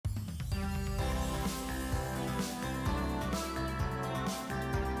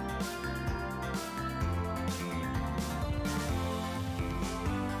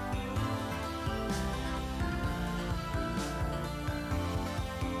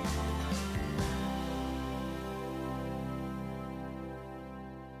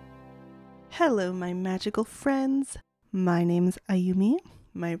Hello, my magical friends. My name's Ayumi.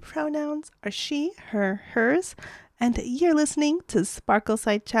 My pronouns are she, her, hers, and you're listening to Sparkle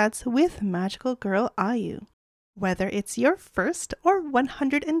Side Chats with Magical Girl Ayu. Whether it's your first or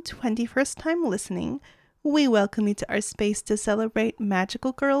 121st time listening, we welcome you to our space to celebrate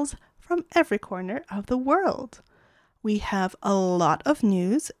magical girls from every corner of the world. We have a lot of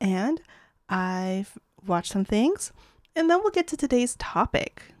news, and I've watched some things, and then we'll get to today's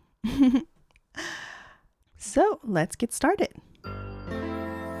topic. So let's get started.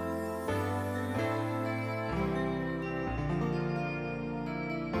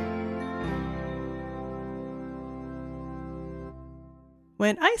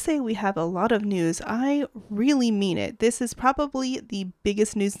 When I say we have a lot of news, I really mean it. This is probably the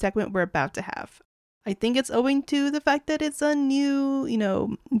biggest news segment we're about to have. I think it's owing to the fact that it's a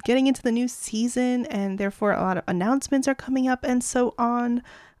new, getting into the new season, and therefore a lot of announcements are coming up and so on.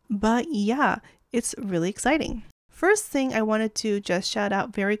 But yeah, it's really exciting. First thing I wanted to just shout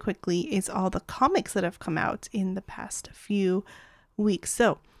out very quickly is all the comics that have come out in the past few weeks.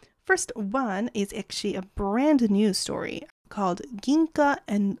 So first one is actually a brand new story called Ginka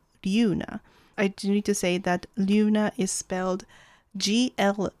and Ryuna. I do need to say that Ryuna is spelled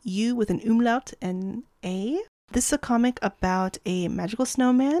G-L-U with an umlaut and A. This is a comic about a magical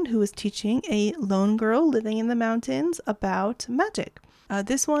snowman who is teaching a lone girl living in the mountains about magic.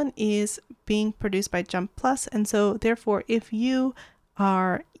 This one is being produced by Jump Plus, and so therefore if you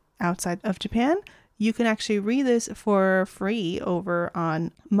are outside of Japan, you can actually read this for free over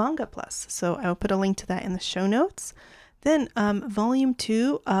on Manga Plus. So I'll put a link to that in the show notes. Then volume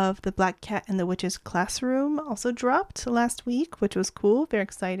 2 of The Black Cat and the Witch's Classroom also dropped last week, which was cool, very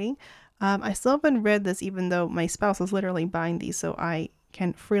exciting. I still haven't read this even though my spouse is literally buying these, so I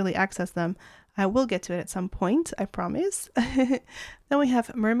can freely access them. I will get to it at some point, I promise. Then we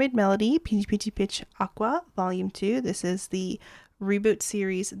have Mermaid Melody, Peachy Peachy Pitch Aqua, Volume 2. This is the reboot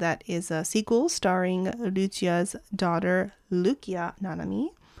series that is a sequel starring Lucia's daughter, Lukia Nanami.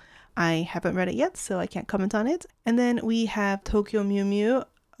 I haven't read it yet, so I can't comment on it. And then we have Tokyo Mew Mew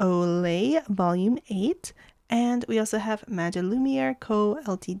Olay, Volume 8. And we also have Magia Lumiere Co.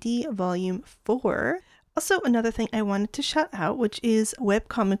 Ltd. Volume 4. Also, another thing I wanted to shout out, which is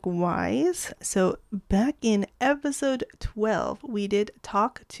webcomic-wise. So back in episode 12, we did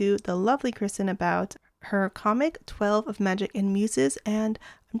talk to the lovely Kristen about her comic 12 of Magic and Muses, and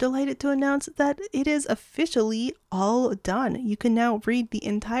I'm delighted to announce that it is officially all done. You can now read the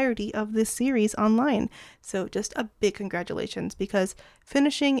entirety of this series online. So just a big congratulations, because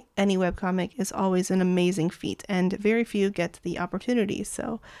finishing any webcomic is always an amazing feat, and very few get the opportunity.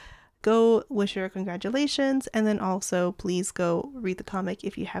 So go wish her congratulations, and then also please go read the comic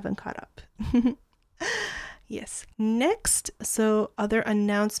if you haven't caught up. Yes. Next, so other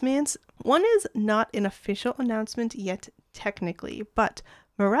announcements. One is not an official announcement yet technically, but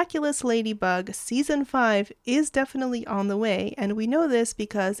Miraculous Ladybug Season 5 is definitely on the way, and we know this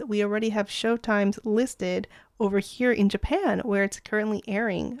because we already have showtimes listed over here in Japan, where it's currently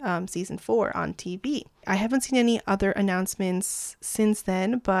airing Season 4 on TV. I haven't seen any other announcements since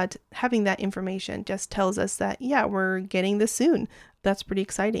then, but having that information just tells us that, yeah, we're getting this soon. That's pretty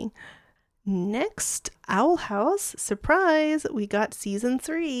exciting. Next, Owl House, surprise, we got Season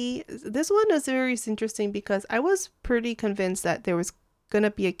 3. This one is very interesting because I was pretty convinced that there was going to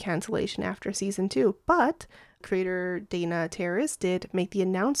be a cancellation after Season 2, but creator Dana Terrace did make the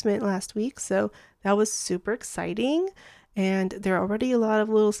announcement last week, so that was super exciting. And there are already a lot of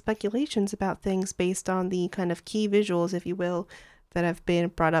little speculations about things based on the kind of key visuals, if you will, that have been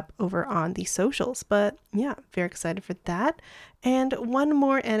brought up over on the socials. But yeah, very excited for that. And one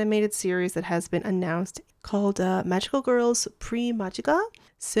more animated series that has been announced called Magical Girls Pre-Magica.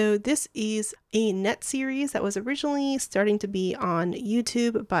 So this is a net series that was originally starting to be on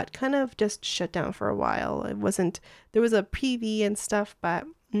YouTube, but kind of just shut down for a while. There was a preview and stuff, but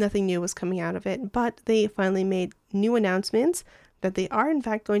nothing new was coming out of it. But they finally made new announcements that they are in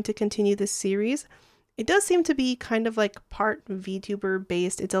fact going to continue this series. It does seem to be kind of like part VTuber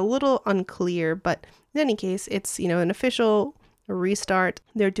based. It's a little unclear, but in any case, it's, an official restart.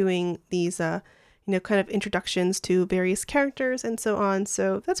 They're doing these, kind of introductions to various characters and so on.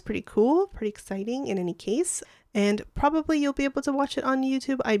 So that's pretty cool, pretty exciting in any case. And probably you'll be able to watch it on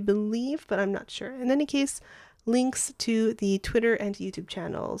YouTube, I believe, but I'm not sure. In any case, links to the Twitter and YouTube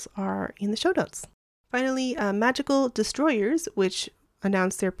channels are in the show notes. Finally, Magical Destroyers, which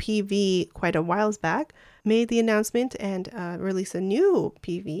announced their PV quite a while back, made the announcement and released a new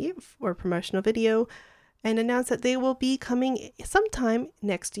PV or promotional video and announced that they will be coming sometime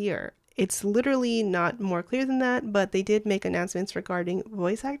next year. It's literally not more clear than that, but they did make announcements regarding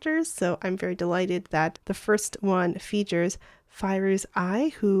voice actors, so I'm very delighted that the first one features Fairuz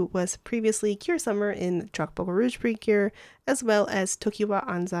Ai, who was previously Cure Summer in Tropical Rouge Precure, as well as Tokiwa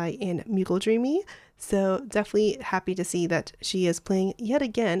Anzai in Mughal Dreamy. So definitely happy to see that she is playing yet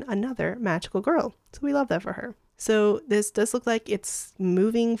again another magical girl. So we love that for her. So this does look like it's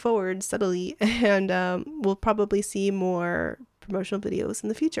moving forward steadily, and we'll probably see more promotional videos in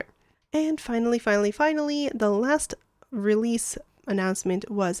the future. And finally, the last release announcement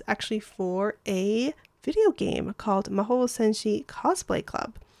was actually for a video game called Mahou Senshi Cosplay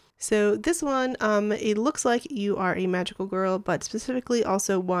Club. So this one, it looks like you are a magical girl, but specifically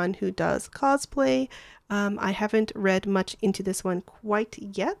also one who does cosplay. I haven't read much into this one quite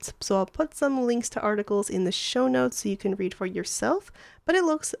yet, so I'll put some links to articles in the show notes so you can read for yourself, but it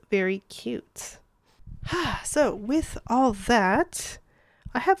looks very cute. So with all that,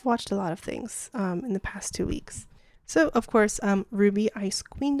 I have watched a lot of things in the past 2 weeks. So, of course, Ruby Ice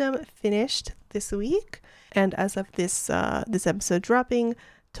Queendom finished this week, and as of this episode dropping,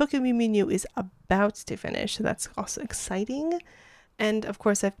 Tokyo Mew Mew is about to finish, so that's also exciting. And, of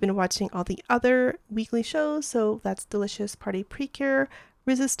course, I've been watching all the other weekly shows, so that's Delicious Party Precure,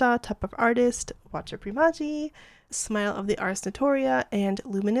 Resista, Top of Artist, Watcher Primaji, Smile of the Ars Notoria, and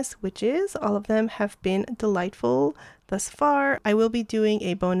Luminous Witches. All of them have been delightful thus far. I will be doing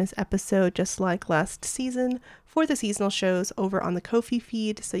a bonus episode just like last season for the seasonal shows over on the Ko-fi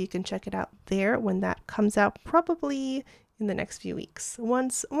feed, so you can check it out there when that comes out, probably in the next few weeks,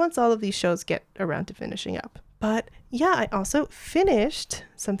 once all of these shows get around to finishing up. But yeah, I also finished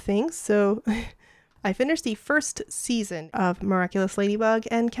some things. So I finished the first season of Miraculous Ladybug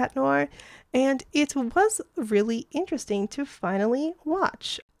and Cat Noir, and it was really interesting to finally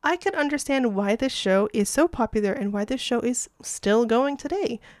watch. I can understand why this show is so popular and why this show is still going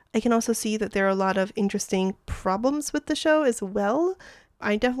today. I can also see that there are a lot of interesting problems with the show as well.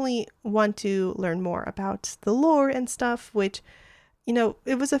 I definitely want to learn more about the lore and stuff, which, you know,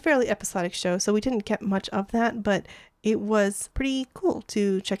 it was a fairly episodic show, so we didn't get much of that, but it was pretty cool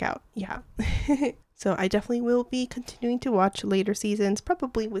to check out. Yeah. So I definitely will be continuing to watch later seasons,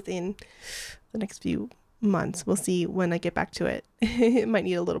 probably within the next few months. We'll see when I get back to it. It might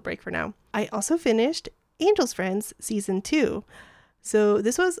need a little break for now. I also finished Angel's Friends Season 2. So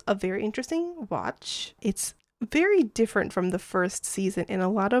this was a very interesting watch. It's very different from the first season in a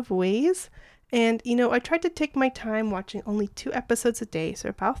lot of ways. And, you know, I tried to take my time watching only 2 episodes a day, so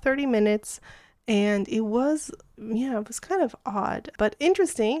about 30 minutes. And it was kind of odd, but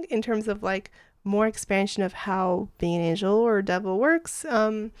interesting in terms of like more expansion of how being an angel or devil works.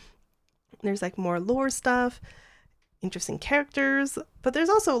 There's like more lore stuff, interesting characters, but there's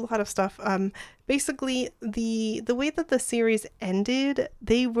also a lot of stuff. Basically, the way that the series ended,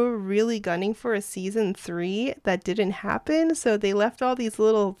 they were really gunning for a season 3 that didn't happen. So they left all these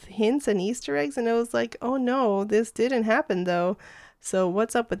little hints and Easter eggs, and it was like, oh no, this didn't happen though. So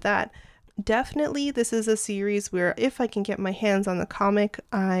what's up with that? Definitely, this is a series where if I can get my hands on the comic,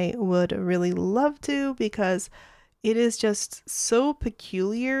 I would really love to, because it is just so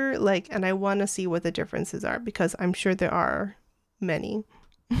peculiar, like, and I want to see what the differences are, because I'm sure there are many.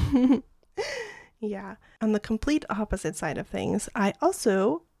 Yeah. On the complete opposite side of things, I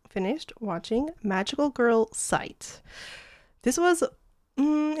also finished watching Magical Girl Sight. This was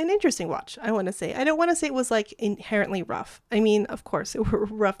an interesting watch, I want to say. I don't want to say it was like inherently rough. I mean, of course, it were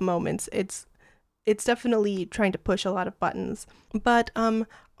rough moments. It's definitely trying to push a lot of buttons. But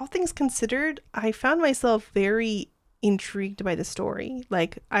all things considered, I found myself very intrigued by the story.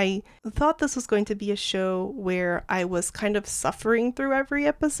 Like, I thought this was going to be a show where I was kind of suffering through every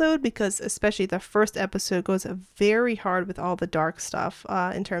episode, because especially the first episode goes very hard with all the dark stuff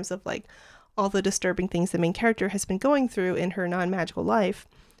in terms of like all the disturbing things the main character has been going through in her non-magical life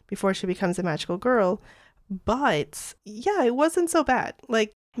before she becomes a magical girl. But yeah, it wasn't so bad.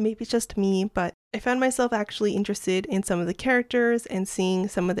 Like, maybe it's just me, but I found myself actually interested in some of the characters and seeing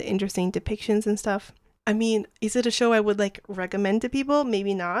some of the interesting depictions and stuff. I mean, is it a show I would like recommend to people?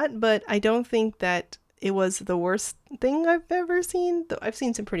 Maybe not, but I don't think that it was the worst thing I've ever seen, though I've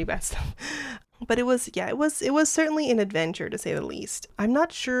seen some pretty bad stuff. But it was certainly an adventure, to say the least. I'm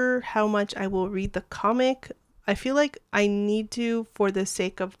not sure how much I will read the comic. I feel like I need to, for the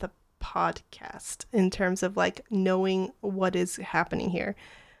sake of the podcast, in terms of like knowing what is happening here.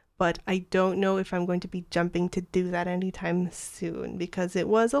 But I don't know if I'm going to be jumping to do that anytime soon, because it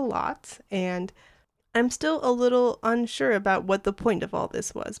was a lot, and I'm still a little unsure about what the point of all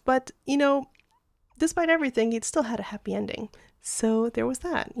this was. But, you know, despite everything, it still had a happy ending. So there was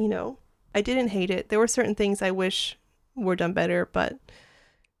that, you know. I didn't hate it. There were certain things I wish were done better, but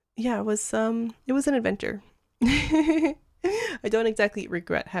Yeah, it was an adventure. I don't exactly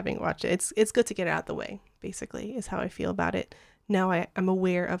regret having watched it. It's good to get it out of the way, basically, is how I feel about it. Now I'm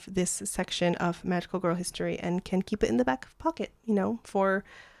aware of this section of Magical Girl history and can keep it in the back pocket, for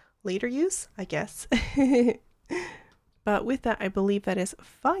later use, I guess. But with that, I believe that is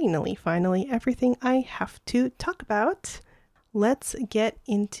finally everything I have to talk about. Let's get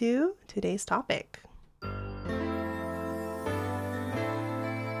into today's topic.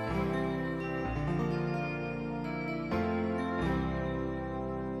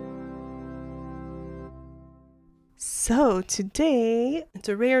 So today, it's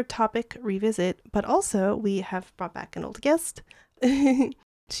a rare topic revisit, but also we have brought back an old guest.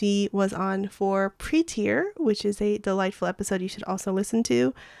 She was on for Pre-Tier, which is a delightful episode you should also listen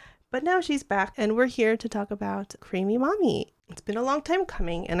to. But now she's back, and we're here to talk about Creamy Mommy. It's been a long time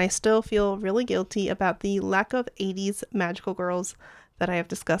coming, and I still feel really guilty about the lack of 80s magical girls that I have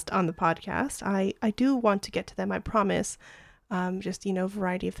discussed on the podcast. I do want to get to them, I promise. Just,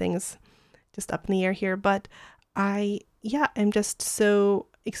 variety of things just up in the air here. But I'm just so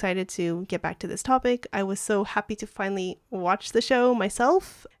excited to get back to this topic. I was so happy to finally watch the show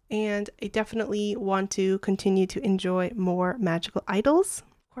myself, and I definitely want to continue to enjoy more magical idols.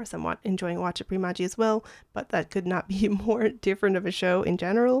 Of course, I'm enjoying Watch It Premaji as well, but that could not be more different of a show in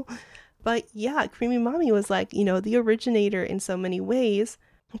general. But yeah, Creamy Mommy was like, the originator in so many ways.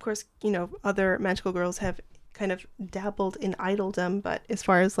 Of course, other magical girls have kind of dabbled in idoldom, but as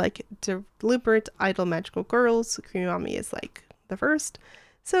far as like deliberate idol magical girls, Creamy Mommy is like the first.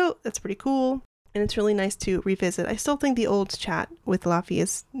 So that's pretty cool. And it's really nice to revisit. I still think the old chat with Laffy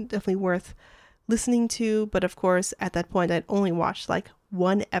is definitely worth listening to, but of course, at that point, I'd only watched like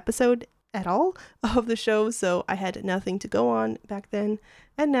one episode at all of the show, so I had nothing to go on back then,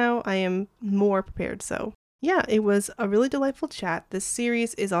 and now I am more prepared. So yeah, it was a really delightful chat. This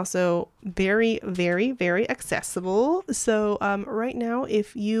series is also very, very, very accessible. So right now,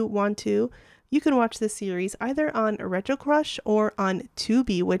 if you want to, you can watch this series either on Retro Crush or on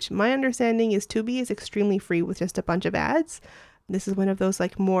Tubi, which my understanding is Tubi is extremely free with just a bunch of ads. This is one of those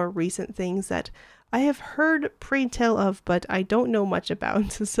like more recent things that I have heard pre-tell of, but I don't know much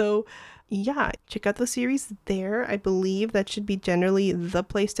about. So yeah, check out the series there. I believe that should be generally the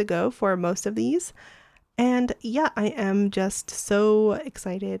place to go for most of these. And yeah, I am just so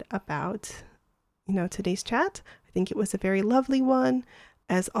excited about, today's chat. I think it was a very lovely one.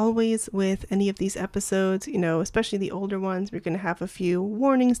 As always, with any of these episodes, especially the older ones, we're going to have a few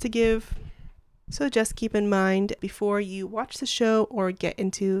warnings to give. So just keep in mind before you watch the show or get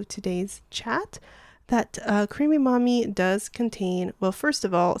into today's chat that Creamy Mommy does contain, well, first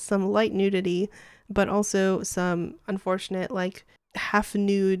of all, some light nudity, but also some unfortunate, like, half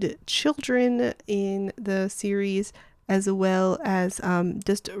nude children in the series, as well as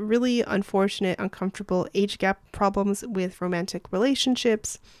just really unfortunate, uncomfortable age gap problems with romantic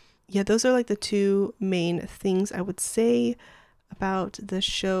relationships. Yeah, those are like the two main things I would say about the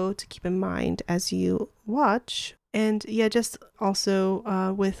show to keep in mind as you watch. And yeah, just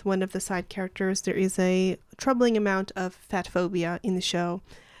also with one of the side characters, there is a troubling amount of fat phobia in the show.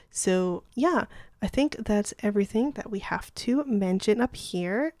 So yeah, I think that's everything that we have to mention up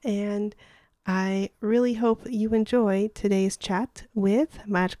here. And I really hope you enjoy today's chat with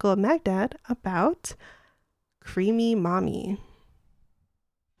Magical Magdad about Creamy Mommy.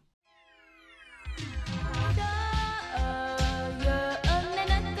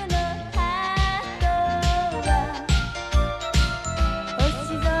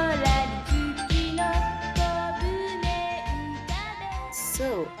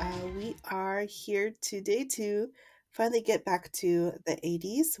 So we are here today to finally get back to the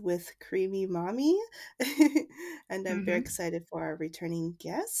 80s with Creamy Mommy. And I'm very excited for our returning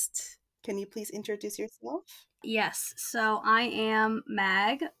guest. Can you please introduce yourself? Yes, so I am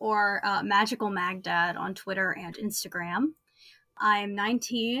Mag, or Magical Magdad on Twitter and Instagram. I'm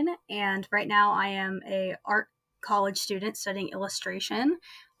 19, and right now I am a art college student studying illustration.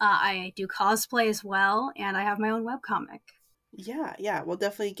 I do cosplay as well, and I have my own webcomic. Yeah, we'll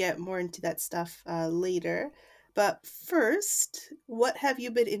definitely get more into that stuff later. But first, what have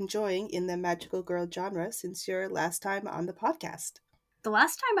you been enjoying in the magical girl genre since your last time on the podcast? The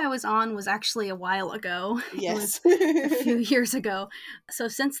last time I was on was actually a while ago. Yes. It was a few years ago. So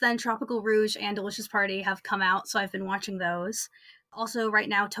since then, Tropical Rouge and Delicious Party have come out, so I've been watching those. Also, right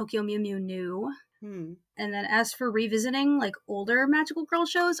now, Tokyo Mew Mew New. And then as for revisiting like older magical girl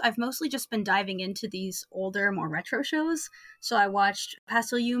shows, I've mostly just been diving into these older, more retro shows. So I watched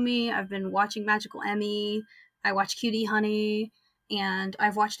Pastel Yumi, I've been watching Magical Emmy, I watched Cutie Honey, And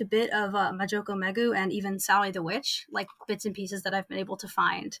I've watched a bit of Majoko Megu and even Sally the Witch, like bits and pieces that I've been able to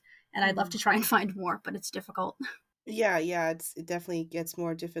find. And I'd love to try and find more, but it's difficult. Yeah, it definitely gets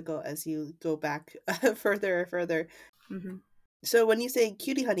more difficult as you go back further. Mm-hmm. So when you say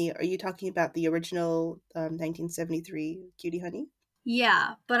Cutie Honey, are you talking about the original 1973 Cutie Honey?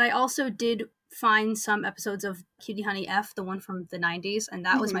 Yeah, but I also did find some episodes of Cutie Honey F, the one from the 90s, and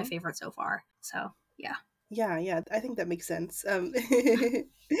that was my favorite so far. So, yeah. Yeah, I think that makes sense.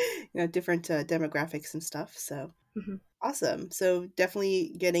 Different demographics and stuff. So Mm-hmm. awesome. So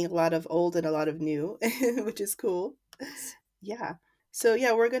definitely getting a lot of old and a lot of new, which is cool. Yeah. So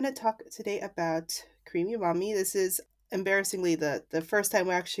yeah, we're gonna talk today about Creamy Mommy. This is embarrassingly the first time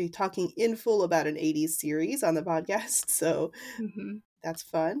we're actually talking in full about an 80s series on the podcast. So that's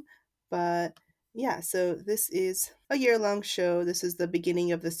fun. But yeah, so this is a year-long show. This is the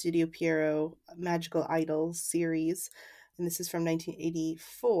beginning of the Studio Pierrot Magical Idol series. And this is from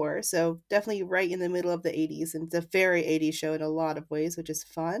 1984. So definitely right in the middle of the 80s. And it's a very 80s show in a lot of ways, which is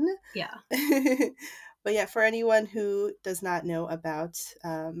fun. Yeah. But yeah, for anyone who does not know about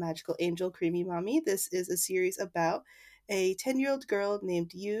Magical Angel Creamy Mommy, this is a series about a 10-year-old girl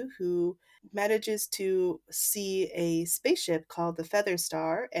named Yu who manages to see a spaceship called the Feather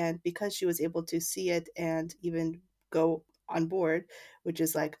Star. And because she was able to see it and even go on board, which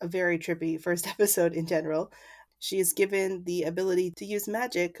is like a very trippy first episode in general, she is given the ability to use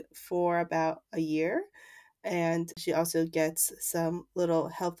magic for about a year. And she also gets some little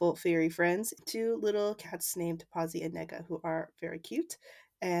helpful fairy friends, two little cats named Posy and Nega, who are very cute.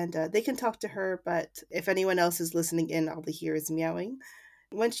 And they can talk to her, but if anyone else is listening in, all they hear is meowing.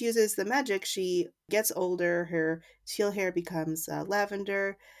 When she uses the magic, she gets older. Her teal hair becomes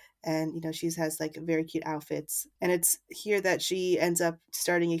lavender, and she has like very cute outfits. And it's here that she ends up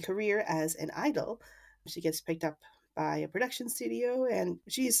starting a career as an idol. She gets picked up by a production studio, and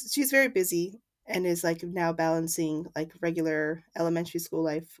she's very busy and is like now balancing like regular elementary school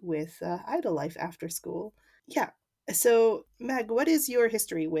life with idol life after school. Yeah. So Meg, what is your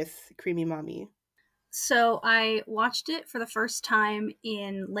history with Creamy Mommy? So I watched it for the first time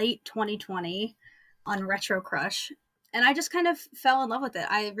in late 2020 on Retro Crush, and I just kind of fell in love with it.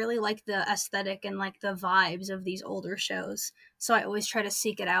 I really like the aesthetic and like the vibes of these older shows, so I always try to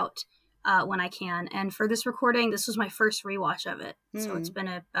seek it out when I can. And for this recording, this was my first rewatch of it, so it's been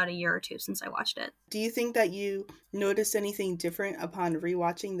about a year or two since I watched it. Do you think that you noticed anything different upon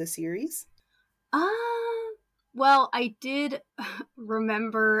rewatching the series? Well, I did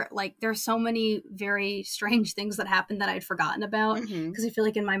remember, like, there's so many very strange things that happened that I'd forgotten about, because I feel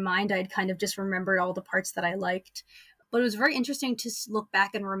like in my mind I'd kind of just remembered all the parts that I liked. But it was very interesting to look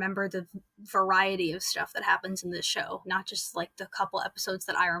back and remember the variety of stuff that happens in this show, not just like the couple episodes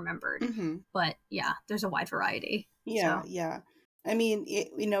that I remembered. But yeah, there's a wide variety. Yeah, so. yeah. I mean,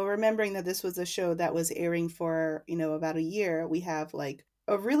 remembering that this was a show that was airing for, about a year, we have like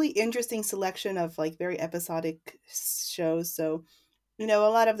a really interesting selection of like very episodic shows. So, a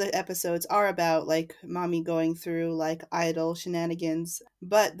lot of the episodes are about like mommy going through like idol shenanigans,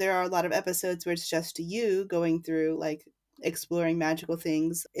 but there are a lot of episodes where it's just you going through like exploring magical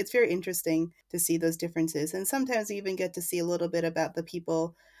things. It's very interesting to see those differences. And sometimes you even get to see a little bit about the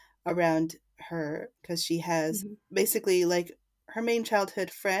people around her because she has basically like her main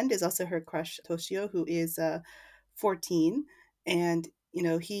childhood friend is also her crush Toshio, who is 14. And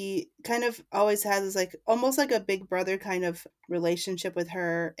he kind of always has like almost like a big brother kind of relationship with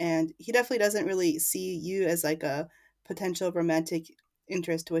her, and he definitely doesn't really see you as like a potential romantic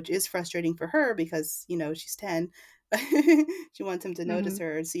interest, which is frustrating for her because she's 10. She wants him to notice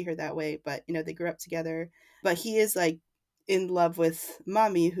her and see her that way, but they grew up together. But he is like in love with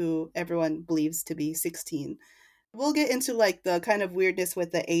mommy, who everyone believes to be 16. We'll get into like the kind of weirdness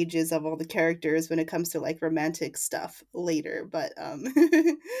with the ages of all the characters when it comes to like romantic stuff later, but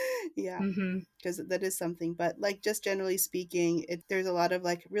yeah, because that is something. But like just generally speaking, there's a lot of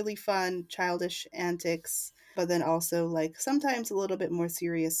like really fun childish antics, but then also like sometimes a little bit more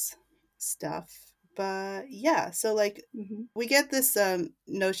serious stuff. But yeah, so like we get this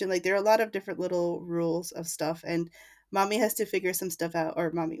notion like there are a lot of different little rules of stuff, and mommy has to figure some stuff out,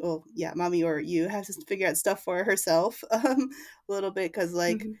 or mommy or you has to figure out stuff for herself a little bit, because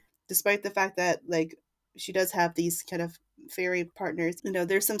like despite the fact that like she does have these kind of fairy partners,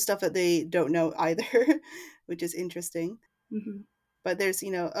 there's some stuff that they don't know either, which is interesting. But there's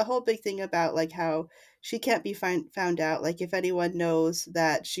a whole big thing about like how she can't be found out. Like if anyone knows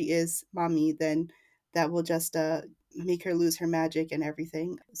that she is mommy, then that will just make her lose her magic and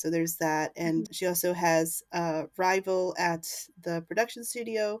everything. So there's that. And she also has a rival at the production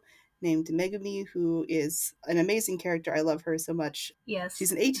studio named Megumi, who is an amazing character. I love her so much. Yes.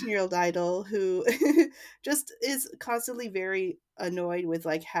 She's an 18-year-old idol who just is constantly very annoyed with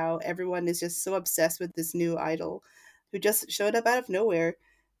like how everyone is just so obsessed with this new idol who just showed up out of nowhere.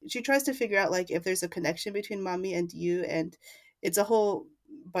 She tries to figure out like if there's a connection between Mami and Yu, and it's a whole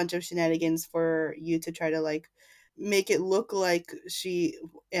bunch of shenanigans for Yu to try to like make it look like she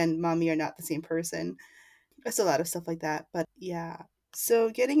and Mami are not the same person. There's a lot of stuff like that, but yeah. So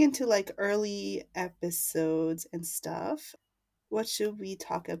getting into like early episodes and stuff, what should we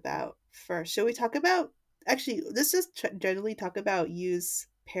talk about first? Should we talk about actually? Let's just generally talk about Yu's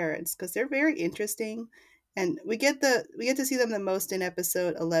parents because they're very interesting, and we get to see them the most in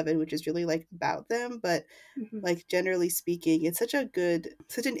episode 11, which is really like about them. But like generally speaking, it's such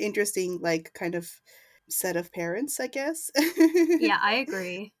an interesting like kind of set of parents, I guess. Yeah, I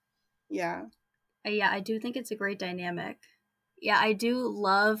agree. Yeah. Yeah, I do think it's a great dynamic. Yeah, I do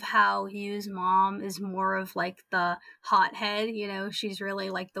love how Yu's mom is more of like the hothead, you know, she's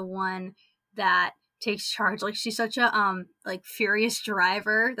really like the one that takes charge. Like she's such a like furious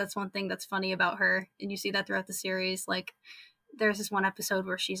driver. That's one thing that's funny about her. And you see that throughout the series. Like there's this one episode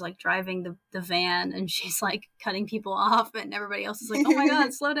where she's like driving the van and she's like cutting people off and everybody else is like, "Oh my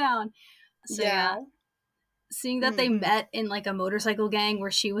god, slow down." So yeah, seeing that they met in like a motorcycle gang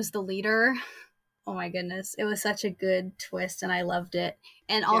where she was the leader. Oh my goodness. It was such a good twist and I loved it.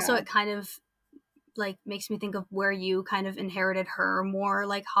 And also it kind of like makes me think of where you kind of inherited her more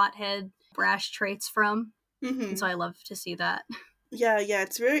like hothead brash traits from. And so I love to see that. Yeah,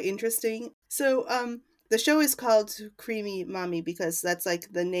 it's very interesting. So the show is called Creamy Mommy because that's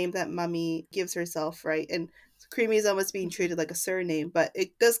like the name that Mommy gives herself, right? And Creamy is almost being treated like a surname, but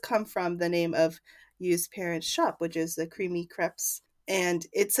it does come from the name of Yu's parents' shop, which is the Creamy Crepes. And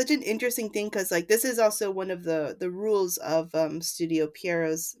it's such an interesting thing because like this is also one of the rules of Studio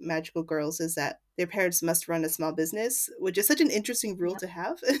Pierrot's Magical Girls is that their parents must run a small business, which is such an interesting rule to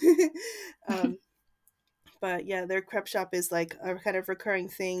have. But yeah, their crepe shop is like a kind of recurring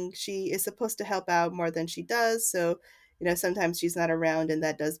thing. She is supposed to help out more than she does, so sometimes she's not around, and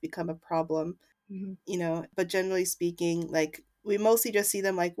that does become a problem. But generally speaking, like we mostly just see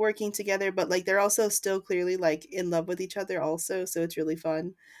them like working together, but like they're also still clearly like in love with each other also, so it's really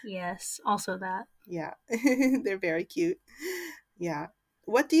fun. Yes, also that. Yeah. They're very cute. Yeah.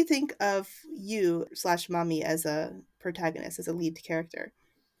 What do you think of Yu/Mami as a protagonist, as a lead character?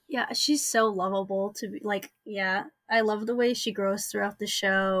 Yeah, she's so lovable to be like, yeah, I love the way she grows throughout the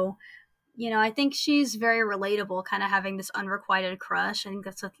show. You know, I think she's very relatable, kind of having this unrequited crush. I think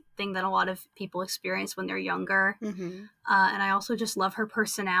that's a thing that a lot of people experience when they're younger. And I also just love her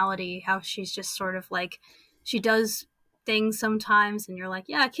personality, how she's just sort of like, she does things sometimes, and you're like,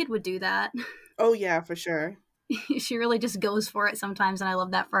 yeah, a kid would do that. Oh, yeah, for sure. She really just goes for it sometimes, and I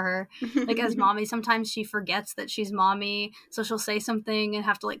love that for her. Like as mommy, sometimes she forgets that she's mommy, so she'll say something and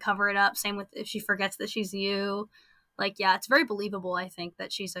have to like cover it up. Same with if she forgets that she's you. Like, yeah, it's very believable, I think,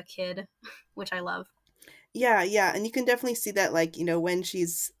 that she's a kid, which I love. Yeah, and you can definitely see that, like, when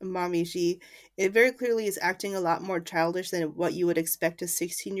she's mommy, it very clearly is acting a lot more childish than what you would expect a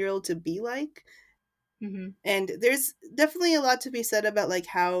 16-year-old to be like. And there's definitely a lot to be said about, like,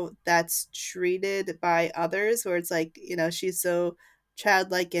 how that's treated by others, where it's like, she's so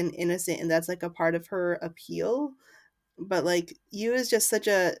childlike and innocent, and that's, like, a part of her appeal. But, like, Yu is just such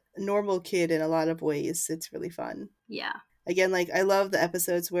a normal kid in a lot of ways. It's really fun. Yeah. Again, like, I love the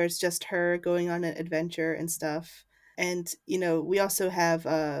episodes where it's just her going on an adventure and stuff. And, we also have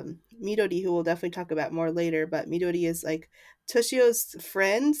Midori, who we'll definitely talk about more later, but Midori is, like, Toshio's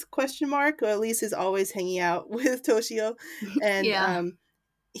friend, question mark, or at least is always hanging out with Toshio. And Yeah.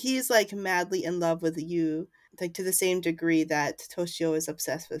 He's, like, madly in love with Yu, like, to the same degree that Toshio is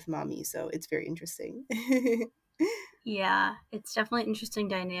obsessed with Mami, so it's very interesting. Yeah, it's definitely an interesting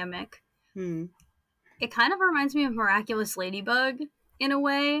dynamic. It kind of reminds me of Miraculous Ladybug in a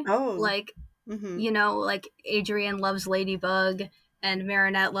way. Oh. Like, like Adrian loves Ladybug and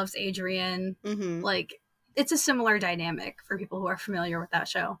Marinette loves Adrian. Like, it's a similar dynamic for people who are familiar with that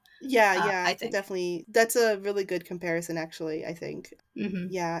show. Yeah, I think definitely. That's a really good comparison, actually, I think.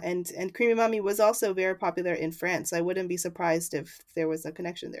 Yeah, and Creamy Mommy was also very popular in France. I wouldn't be surprised if there was a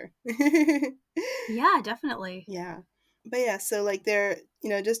connection there. Yeah, definitely. Yeah. But yeah, so like they're,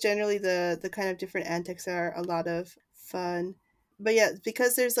 just generally the kind of different antics are a lot of fun. But yeah,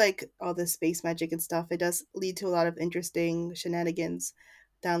 because there's like all this space magic and stuff, it does lead to a lot of interesting shenanigans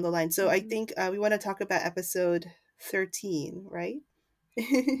down the line. So I think we want to talk about episode 13, right?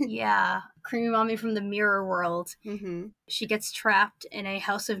 Yeah, Creamy Mommy from the mirror world. She gets trapped in a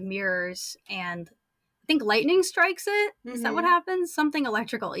house of mirrors, and I think lightning strikes it. Is that what happens? Something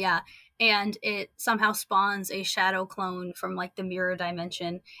electrical, yeah. And it somehow spawns a shadow clone from like the mirror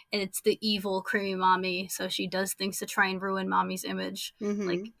dimension, and it's the evil Creamy Mommy. So she does things to try and ruin Mommy's image.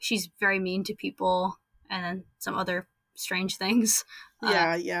 Like she's very mean to people, and then some other strange things.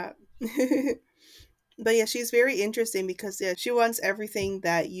 Yeah. But yeah, she's very interesting because she wants everything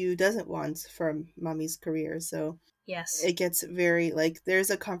that Yu doesn't want from Mommy's career. So yes, it gets very like there's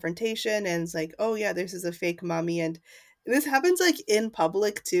a confrontation, and it's like, oh yeah, this is a fake mommy, and this happens like in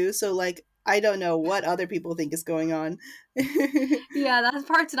public too. So like I don't know what other people think is going on. Yeah, that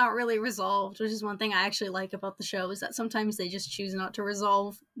part's not really resolved, which is one thing I actually like about the show, is that sometimes they just choose not to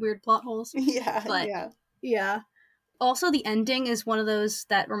resolve weird plot holes. Yeah. Yeah. Also, the ending is one of those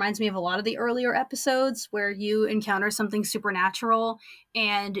that reminds me of a lot of the earlier episodes where you encounter something supernatural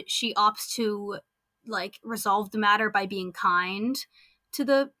and she opts to like resolve the matter by being kind to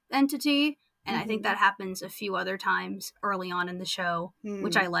the entity. And I think that happens a few other times early on in the show,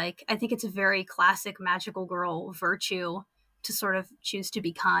 which I like. I think it's a very classic magical girl virtue to sort of choose to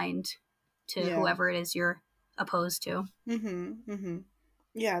be kind to whoever it is you're opposed to.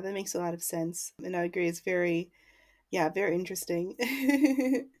 Yeah, that makes a lot of sense. And I agree, it's very interesting.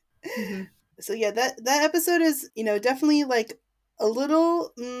 So yeah, that episode is, definitely like a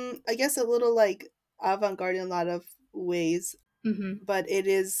little, I guess a little like avant-garde in a lot of ways. But it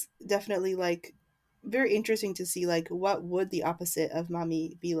is definitely like very interesting to see like what would the opposite of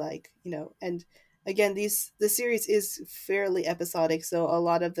Mommy be like, and again, the series is fairly episodic, so a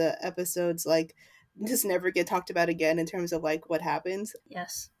lot of the episodes like just never get talked about again in terms of like what happens.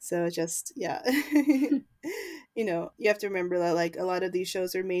 Yes. So just you have to remember that like a lot of these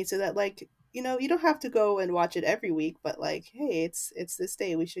shows are made so that like you don't have to go and watch it every week, but like, hey, it's this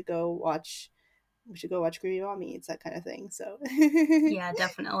day, we should go watch Creamy Mommy. It's that kind of thing. So yeah,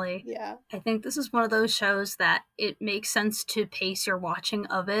 definitely. Yeah, I think this is one of those shows that it makes sense to pace your watching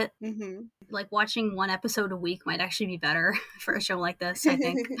of it. Like watching one episode a week might actually be better for a show like this, I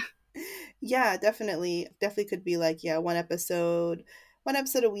think. Yeah, definitely could be like one episode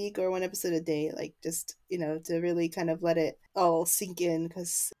a week or one episode a day, like just to really kind of let it all sink in,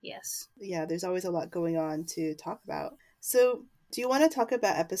 because yes, there's always a lot going on to talk about. So do you want to talk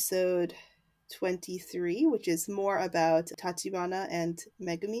about episode 23, which is more about Tachibana and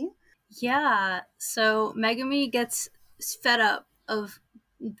Megumi? Yeah, so Megumi gets fed up of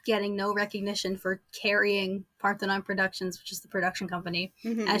getting no recognition for carrying Parthenon Productions, which is the production company,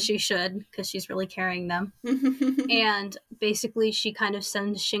 as she should, because she's really carrying them. And basically she kind of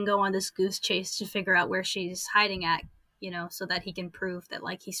sends Shingo on this goose chase to figure out where she's hiding at, so that he can prove that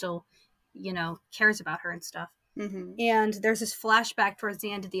like he still, cares about her and stuff. And there's this flashback towards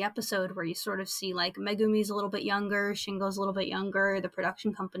the end of the episode where you sort of see like Megumi's a little bit younger, Shingo's a little bit younger, the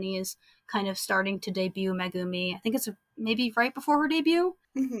production company is kind of starting to debut Megumi. I think it's maybe right before her debut.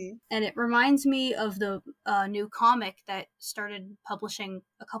 And it reminds me of the new comic that started publishing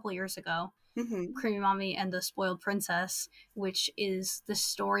a couple years ago, Creamy Mommy and the Spoiled Princess, which is the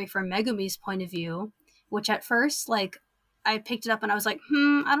story from Megumi's point of view, which at first, like, I picked it up and I was like,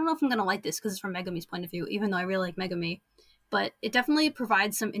 I don't know if I'm going to like this because it's from Megumi's point of view, even though I really like Megumi. But it definitely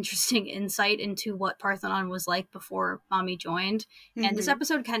provides some interesting insight into what Parthenon was like before Mommy joined. And this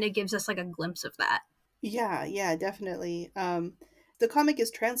episode kind of gives us like a glimpse of that. Yeah, definitely. The comic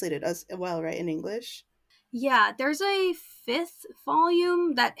is translated as well, right, in English? Yeah, there's a 5th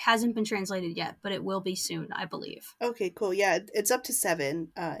volume that hasn't been translated yet, but it will be soon, I believe. Okay, cool. Yeah, it's up to 7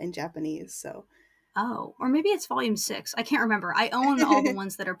 in Japanese, so... Oh, or maybe it's volume 6. I can't remember. I own all the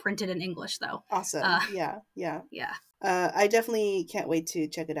ones that are printed in English, though. Awesome. Yeah. Yeah. I definitely can't wait to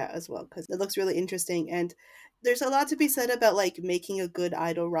check it out as well, because it looks really interesting. And there's a lot to be said about like making a good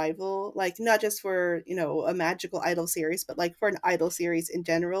idol rival, like not just for, a magical idol series, but like for an idol series in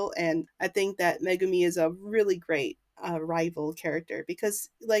general. And I think that Megumi is a really great rival character, because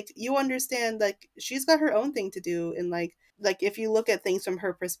like you understand like she's got her own thing to do, and like if you look at things from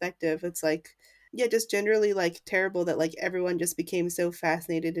her perspective, it's like just generally like terrible that like everyone just became so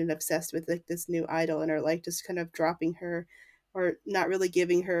fascinated and obsessed with like this new idol and are like just kind of dropping her or not really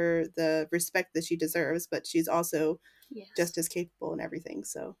giving her the respect that she deserves, but she's also just as capable and everything.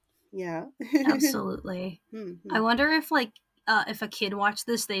 So yeah. Absolutely. I wonder if like if a kid watched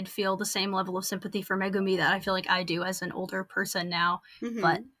this, they'd feel the same level of sympathy for Megumi that I feel like I do as an older person now.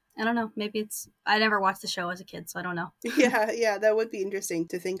 But I don't know. Maybe I never watched the show as a kid, so I don't know. Yeah, that would be interesting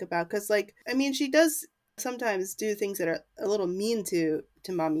to think about. Because, like, I mean, she does sometimes do things that are a little mean to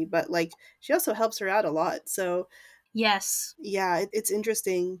Mommy, but, like, she also helps her out a lot. So, yes. Yeah, it's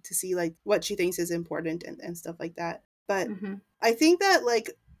interesting to see, like, what she thinks is important and stuff like that. But I think that,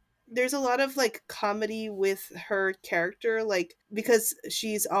 like, there's a lot of like comedy with her character, like because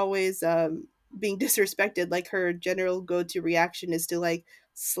she's always being disrespected. Like her general go-to reaction is to like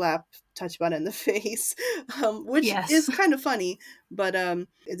slap Tachibana in the face, which is Yes. kind of funny, but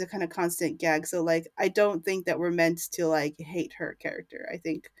it's a kind of constant gag. So like I don't think that we're meant to like hate her character. I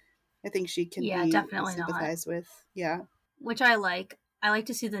think she can Yeah, be definitely not. sympathized with. Yeah. Which I like. I like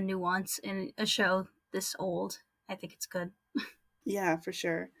to see the nuance in a show this old. I think it's good. Yeah, for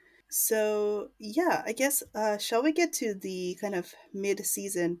sure. So, yeah, I guess shall we get to the kind of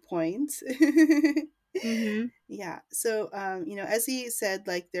mid-season point? Mm-hmm. Yeah. So, as he said,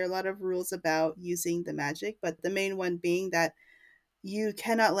 like there are a lot of rules about using the magic, but the main one being that you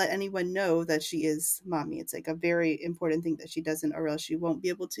cannot let anyone know that she is mommy. It's like a very important thing that she doesn't, or else she won't be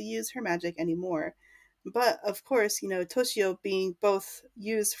able to use her magic anymore. But of course, Toshio being both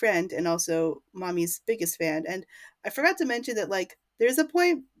Yu's friend and also mommy's biggest fan. And I forgot to mention that, like, there's a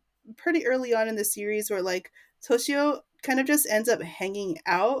point pretty early on in the series where, like, Toshio kind of just ends up hanging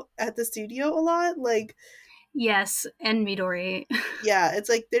out at the studio a lot. Like, Yes, and Midori. yeah, it's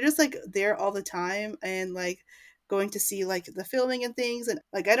like they're just like there all the time and like going to see like the filming and things. And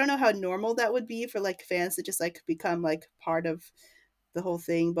like, I don't know how normal that would be for like fans to just like become like part of the whole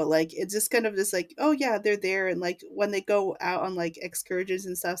thing, but like it's just kind of just like, oh yeah, they're there. And like when they go out on like excursions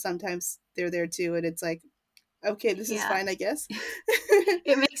and stuff, sometimes they're there too, and it's like, okay, this is Yeah. fine, I guess.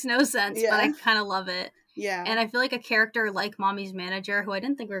 It makes no sense, but I Yeah. kind of love it. Yeah. And I feel like a character like Mommy's manager, who I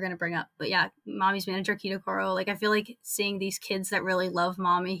didn't think we were going to bring up, but yeah, Mommy's manager, Kitakoro, like I feel like seeing these kids that really love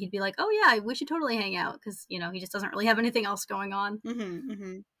Mommy, he'd be like, oh yeah, we should totally hang out because, he just doesn't really have anything else going on.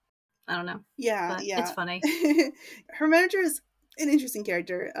 I don't know. Yeah, But it's yeah. funny. Her manager is an interesting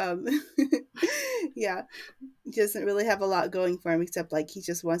character. Yeah, he doesn't really have a lot going for him except like he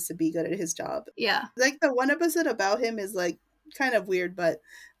just wants to be good at his job. Yeah. Like the one episode about him is like kind of weird, but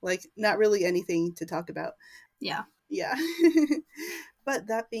like not really anything to talk about. Yeah. Yeah. But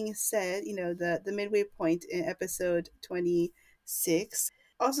that being said, the midway point in episode 26.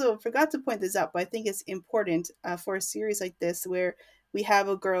 Also, forgot to point this out, but I think it's important for a series like this where we have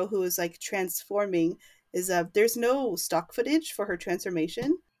a girl who is like transforming. Is there's no stock footage for her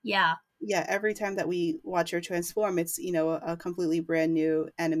transformation. Yeah. Yeah, every time that we watch her transform, it's a completely brand new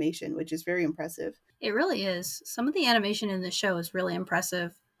animation, which is very impressive. It really is. Some of the animation in the show is really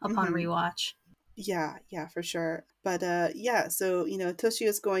impressive upon rewatch. Yeah, for sure. But yeah, so Toshio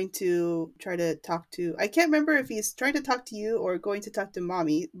is going to try to talk to. I can't remember if he's trying to talk to you or going to talk to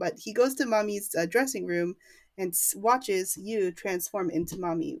mommy, but he goes to mommy's dressing room and watches you transform into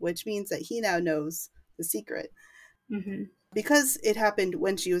mommy, which means that he now knows the secret. Mm-hmm. Because it happened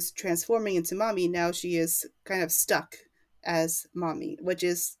when she was transforming into mommy, now she is kind of stuck as mommy, which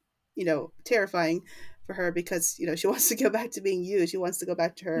is terrifying for her because she wants to go back to being you. She wants to go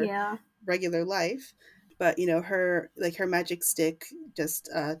back to her regular life, but her magic stick just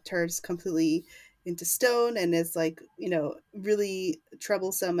turns completely into stone and is like really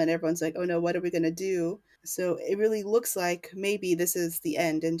troublesome, and everyone's like, oh no, what are we gonna do? So it really looks like maybe this is the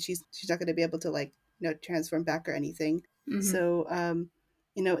end and she's not going to be able to like transform back or anything. So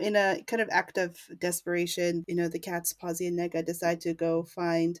in a kind of act of desperation, the cats Pazzi and Nega decide to go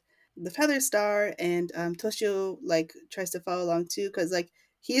find the Feather Star, and Toshio like tries to follow along too because like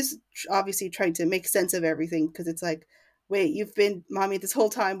he's obviously trying to make sense of everything because it's like, wait, you've been mommy this whole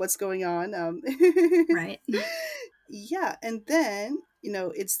time, what's going on? Right. Yeah, and then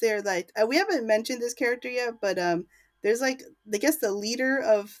it's there like we haven't mentioned this character yet, but there's like I guess the leader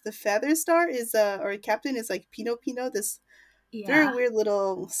of the Feather Star is or captain is like Pino Pino, this very weird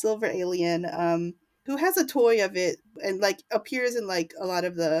little silver alien who has a toy of it and like appears in like a lot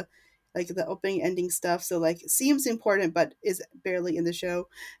of the opening ending stuff, so like seems important but is barely in the show.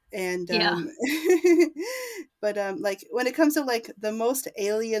 And but like when it comes to like the most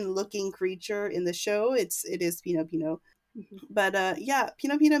alien looking creature in the show, it is Pino Pino. But yeah,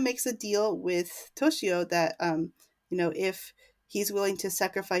 Pino Pino makes a deal with Toshio that if he's willing to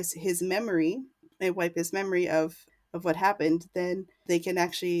sacrifice his memory and wipe his memory of what happened, then they can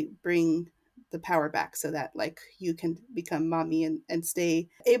actually bring the power back so that like you can become mommy and stay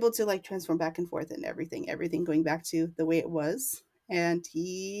able to like transform back and forth and everything going back to the way it was. And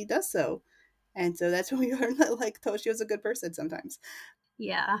he does so. And so that's when we learn that like Toshio's a good person sometimes.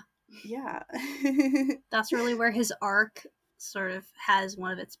 Yeah. Yeah. That's really where his arc sort of has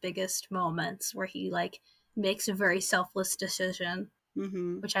one of its biggest moments where he like makes a very selfless decision,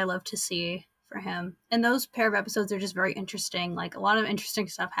 which I love to see for him. And those pair of episodes are just very interesting. Like a lot of interesting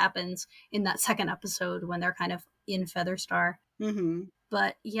stuff happens in that second episode when they're kind of in Feather Star. Mm-hmm.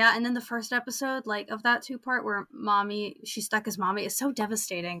 But yeah, and then the first episode, like, of that 2-part where Mommy, she's stuck as Mommy, is so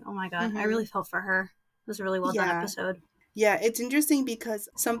devastating. Oh my god, I Mm-hmm. really felt for her. It was a really well done Yeah. episode. Yeah, it's interesting because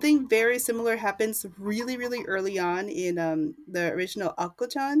something very similar happens really, really early on in the original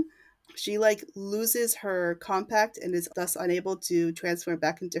Akko-chan. She like loses her compact and is thus unable to transform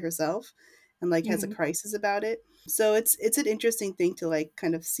back into herself, and like has a Mm-hmm. crisis about it. So it's an interesting thing to like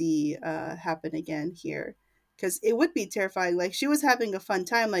kind of see happen again here, because it would be terrifying. Like she was having a fun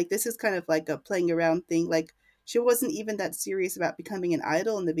time. Like this is kind of like a playing around thing. Like she wasn't even that serious about becoming an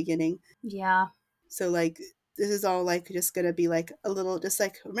idol in the beginning. Yeah. So like this is all like just gonna be like a little just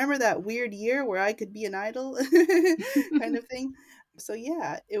like remember that weird year where I could be an idol kind of thing. So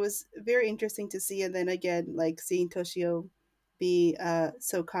yeah, it was very interesting to see, and then again like seeing Toshio be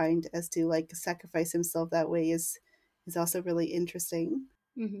so kind as to like sacrifice himself that way is also really interesting.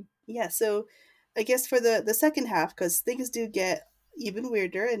 Mm-hmm. Yeah, so I guess for the second half, because things do get even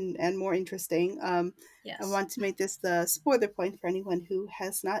weirder and more interesting, I Yes. want to make this the spoiler point for anyone who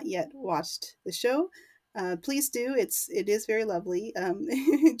has not yet watched the show. Please do. It is very lovely,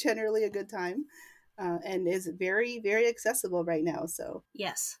 generally a good time, and is very very accessible right now. So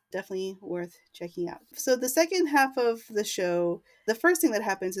Yes. definitely worth checking out. So the second half of the show, the first thing that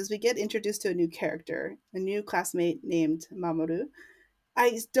happens is we get introduced to a new character, a new classmate named Mamoru.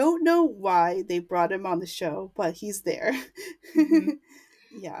 I don't know why they brought him on the show, but he's there. Mm-hmm.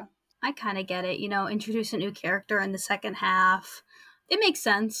 Yeah. I kind of get it. You know, introduce a new character in the second half. It makes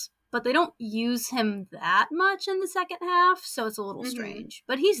sense, but they don't use him that much in the second half, so it's a little Mm-hmm. strange.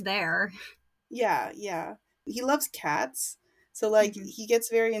 But he's there. Yeah, yeah. He loves cats. So like Mm-hmm. he gets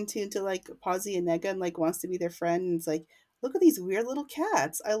very in tune to like Pazzi and Nega and like wants to be their friend, and it's like, look at these weird little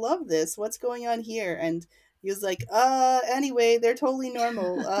cats. I love this. What's going on here? And he was like, anyway, they're totally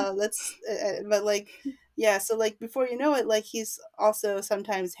normal. Let's but like yeah, so like before you know it, like he's also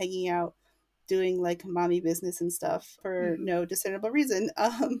sometimes hanging out doing like mommy business and stuff for Mm-hmm. no discernible reason.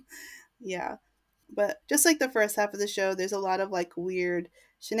 Yeah. But just like the first half of the show, there's a lot of like weird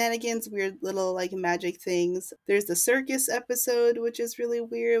shenanigans, weird little like magic things. There's the circus episode, which is really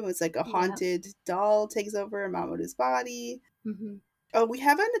weird. It's like a Yeah. haunted doll takes over Mamoru's body. Mm-hmm. Oh, we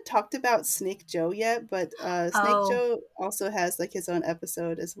haven't talked about Snake Joe yet, but Snake Oh, Joe also has like his own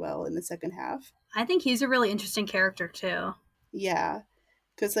episode as well in the second half. I think he's a really interesting character too. Yeah,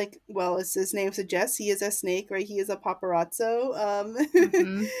 because like well as his name suggests, he is a snake, right? He is a paparazzo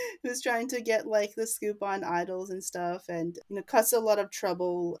Mm-hmm. who's trying to get like the scoop on idols and stuff, and causes a lot of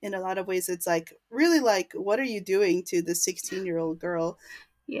trouble in a lot of ways. It's like really like what are you doing to the 16-year-old girl?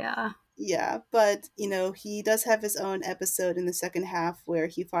 Yeah. Yeah, but he does have his own episode in the second half where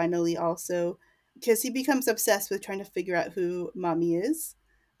he finally also, because he becomes obsessed with trying to figure out who mommy is,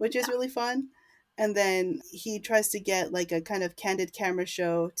 which is Yeah. really fun. And then he tries to get like a kind of candid camera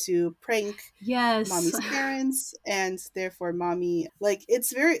show to prank Yes. mommy's parents, and therefore mommy, like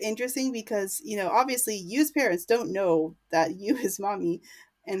it's very interesting because obviously Yu's parents don't know that Yu is mommy,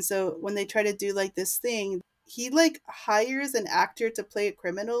 and so when they try to do like this thing, he like hires an actor to play a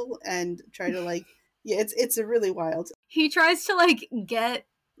criminal and try to like yeah, it's a really wild. He tries to like get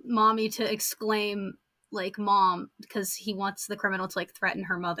Mommy to exclaim like mom because he wants the criminal to like threaten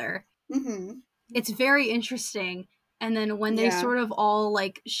her mother. Mm-hmm. It's very interesting. And then when they Yeah. sort of all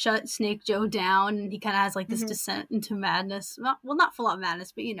like shut Snake Joe down, and he kind of has like this Mm-hmm. descent into madness. Not full on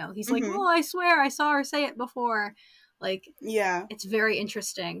madness, but he's like, Mm-hmm. "Oh, I swear I saw her say it before." Like, Yeah, it's very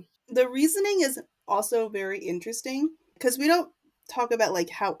interesting. the reasoning is also very interesting because we don't talk about like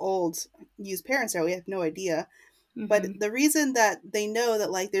how old Yu's parents are. We have no idea. But Mm-hmm. the reason that they know that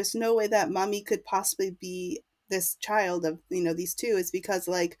like there's no way that mommy could possibly be this child of these two is because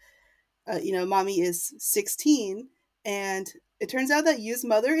like mommy is 16, and it turns out that Yu's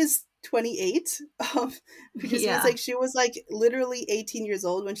mother is 28, which just means Yeah. like she was like literally 18 years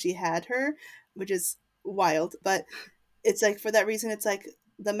old when she had her, which is wild. But it's like for that reason it's like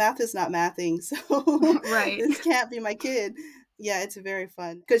the math is not mathing, so Right. this can't be my kid. Yeah, it's very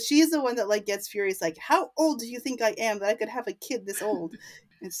fun because she's the one that like gets furious, like how old do you think I am that I could have a kid this old?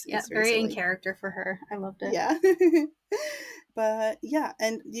 Yeah, It's very very in silly. character for her. I loved it. Yeah. But yeah,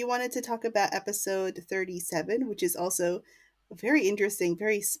 and you wanted to talk about episode 37, which is also a very interesting,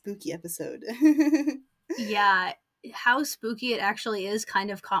 very spooky episode. Yeah, how spooky it actually is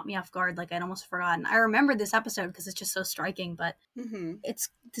kind of caught me off guard. Like, I'd almost forgotten. I remember this episode because it's just so striking, but Mm-hmm. it's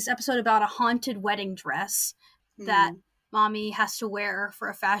this episode about a haunted wedding dress that Mm-hmm. mommy has to wear for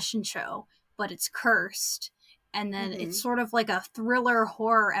a fashion show, but it's cursed. And then Mm-hmm. it's sort of like a thriller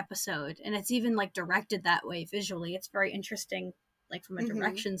horror episode, and it's even like directed that way visually. It's very interesting, like from a Mm-hmm.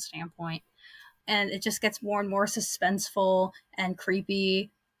 direction standpoint. and it just gets more and more suspenseful and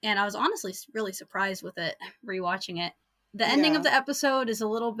creepy. And I was honestly really surprised with it, rewatching it. The ending of the episode is a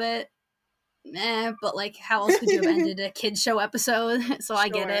little bit but like, how else could you have ended a kids show episode? So I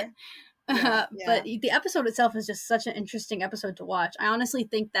get it. But the episode itself is just such an interesting episode to watch. I honestly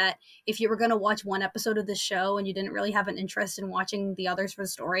think that if you were going to watch one episode of this show and you didn't really have an interest in watching the others for the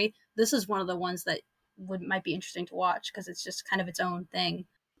story, this is one of the ones that might be interesting to watch because it's just kind of its own thing.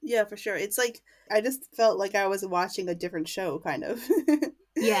 Yeah, for sure. It's like, I just felt like I was watching a different show, kind of.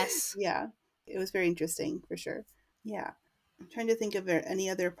 Yes. Yeah. It was very interesting, for sure. Yeah. I'm trying to think of any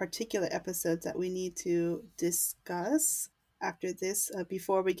other particular episodes that we need to discuss after this,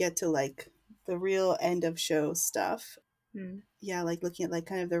 before we get to, like, the real end of show stuff. Yeah, like, looking at, like,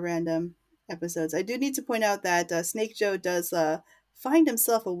 kind of the random episodes. I do need to point out that Snake Joe does find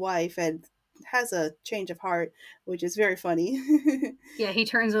himself a wife and has a change of heart, which is very funny. Yeah, he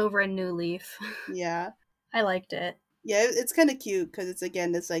turns over a new leaf. Yeah. I liked it. Yeah, it's kind of cute because it's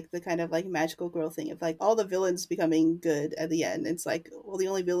like the kind of like magical girl thing of like all the villains becoming good at the end. It's like, well, the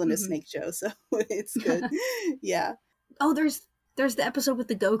only villain is Snake Joe, so it's good. Yeah. Oh, there's the episode with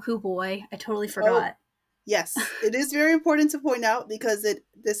the Goku boy. I totally forgot. Oh, yes, it is very important to point out because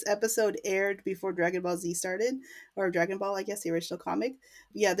this episode aired before Dragon Ball Z started, or Dragon Ball, I guess, the original comic.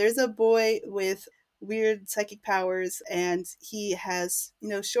 Yeah, there's a boy with weird psychic powers, and he has,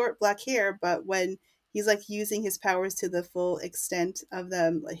 short black hair, but when he's like using his powers to the full extent of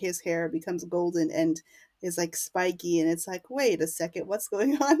them, his hair becomes golden and is like spiky, and it's like, wait a second, what's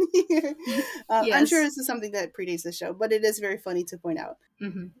going on here? Yes. I'm sure this is something that predates the show, but it is very funny to point out.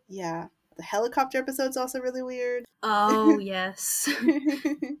 Yeah. The helicopter episode's also really weird. Oh, yes.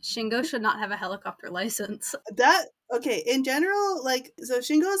 Shingo should not have a helicopter license. Okay, in general, like, so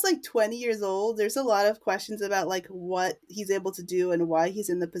Shingo is like 20 years old. There's a lot of questions about like what he's able to do and why he's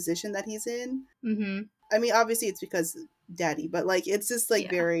in the position that he's in. I mean, obviously it's because daddy, but like, it's just like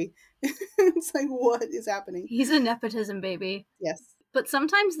very, it's like, what is happening? He's a nepotism baby. Yes. But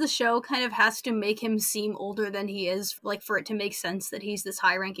sometimes the show kind of has to make him seem older than he is, like for it to make sense that he's this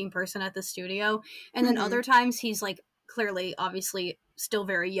high-ranking person at the studio. And then other times he's like clearly, obviously, still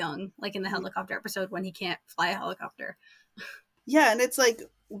very young, like in the helicopter episode when he can't fly a helicopter. Yeah, and it's like,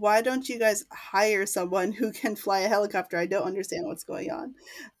 why don't you guys hire someone who can fly a helicopter? I don't understand what's going on.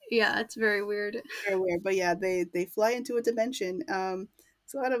 Yeah, it's very weird. Very weird. But yeah, they fly into a dimension.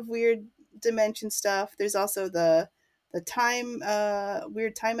 It's a lot of weird dimension stuff. There's also the time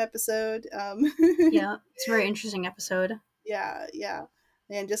weird time episode. Yeah, it's a very interesting episode. Yeah,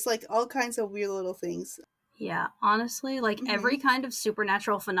 and just like all kinds of weird little things. Yeah, honestly, like every kind of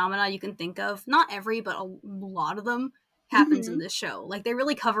supernatural phenomena you can think of, not every, but a lot of them happens in this show. Like they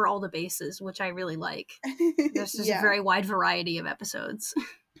really cover all the bases, which I really like. There's just a very wide variety of episodes.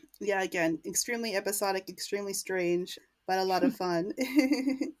 Yeah, again, extremely episodic, extremely strange, but a lot of fun.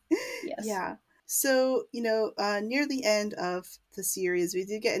 Yes. Yeah. So, near the end of the series, we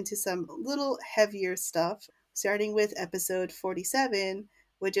do get into some little heavier stuff, starting with episode 47,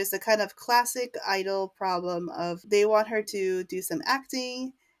 which is the kind of classic idol problem of they want her to do some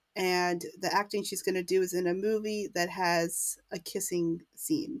acting, and the acting she's going to do is in a movie that has a kissing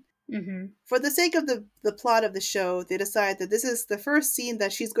scene. For the sake of the plot of the show, they decide that this is the first scene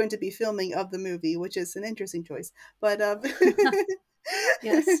that she's going to be filming of the movie, which is an interesting choice. But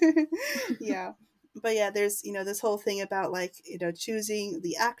yes. Yeah. But yeah, there's, this whole thing about like, choosing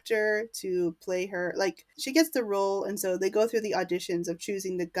the actor to play her. Like she gets the role, and so they go through the auditions of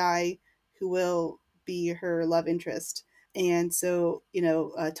choosing the guy who will be her love interest. And so,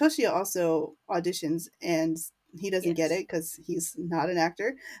 Toshio also auditions, and he doesn't get it because he's not an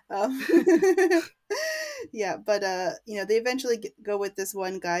actor. Yeah, but they eventually go with this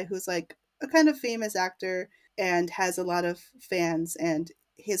one guy who's like a kind of famous actor and has a lot of fans, and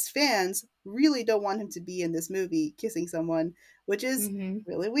his fans really don't want him to be in this movie kissing someone, which is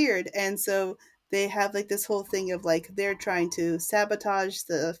really weird. And so they have like this whole thing of like they're trying to sabotage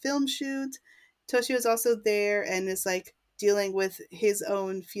the film shoot. Toshio is also there and is like dealing with his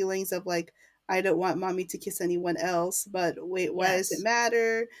own feelings of like, I don't want mommy to kiss anyone else, but wait, why does it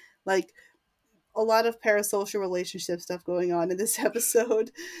matter? Like a lot of parasocial relationship stuff going on in this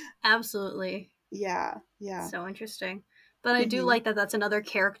episode. Absolutely. Yeah. So interesting. But I do like that that's another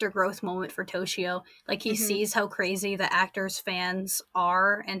character growth moment for Toshio. Like he sees how crazy the actor's fans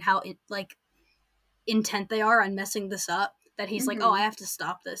are and how intent they are on messing this up, that he's like, oh, I have to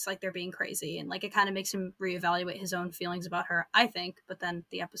stop this. Like they're being crazy. And like it kind of makes him reevaluate his own feelings about her, I think. But then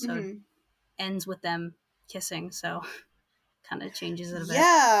the episode ends with them kissing, so kind of changes it a bit.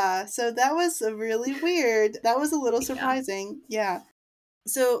 Yeah, so that was really weird. That was a little surprising. Yeah.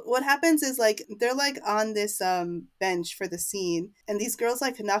 So what happens is like they're like on this bench for the scene, and these girls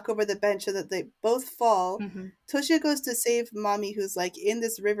like knock over the bench so that they both fall. Mm-hmm. Toshio goes to save Mommy, who's like in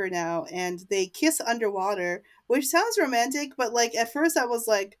this river now, and they kiss underwater, which sounds romantic, but like at first I was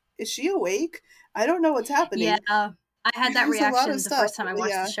like, is she awake? I don't know what's Yeah, happening. I had that There's a lot of reaction the stuff. first time I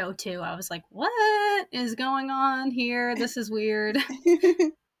watched the Yeah. show too. I was like, "What is going on here? This is weird."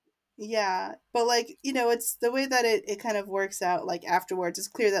 Yeah, but like, you know, it's the way that it kind of works out like afterwards. It's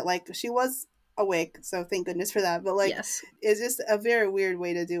clear that like she was awake, so thank goodness for that. But like Yes. it's just a very weird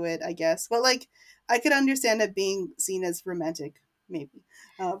way to do it, I guess. But like I could understand it being seen as romantic, maybe.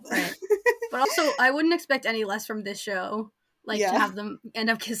 Right. But also, I wouldn't expect any less from this show. Like to Yeah. have them end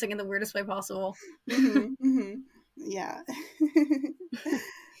up kissing in the weirdest way possible. Yeah.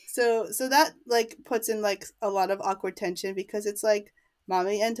 So that like puts in like a lot of awkward tension because it's like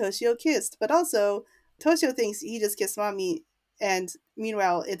Mommy and Toshio kissed, but also Toshio thinks he just kissed Mommy, and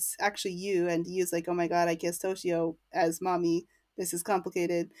meanwhile it's actually you, and Yu's like, oh my god, I kissed Toshio as Mommy. This is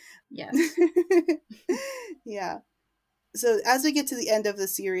complicated. Yes. Yeah. So as we get to the end of the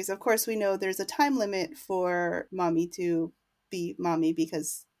series, of course we know there's a time limit for Mommy to be Mommy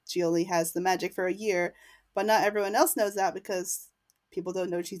because she only has the magic for a year, but not everyone else knows that because people don't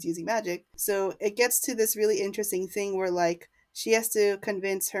know she's using magic. So it gets to this really interesting thing where like she has to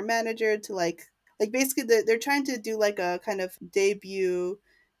convince her manager to like basically they're trying to do like a kind of debut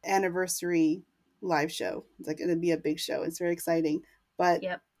anniversary live show. It's like going to be a big show. It's very exciting, but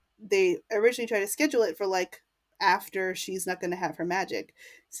Yep. they originally tried to schedule it for like after she's not going to have her magic.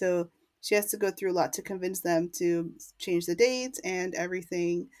 So she has to go through a lot to convince them to change the dates and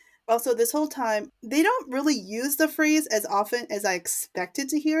everything. Also, this whole time, they don't really use the phrase as often as I expected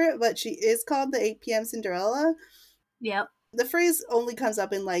to hear it, but she is called the 8 p.m. Cinderella. Yep. The phrase only comes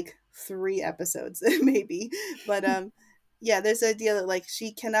up in like 3 episodes, maybe. But yeah, there's the idea that like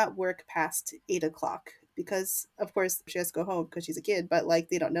she cannot work past 8 o'clock because of course she has to go home because she's a kid, but like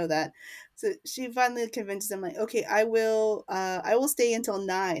they don't know that. So she finally convinces them like, okay, I will stay until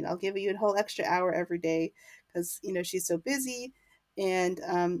 9. I'll give you a whole extra hour every day because you know she's so busy, and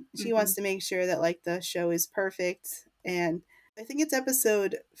she Mm-hmm. wants to make sure that like the show is perfect. And I think it's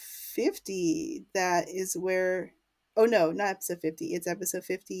episode 50 that is where, oh no, not episode 50, it's episode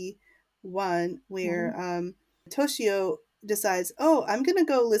 51 where Toshio decides, oh, I'm gonna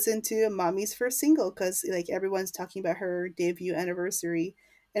go listen to Mommy's first single because like everyone's talking about her debut anniversary.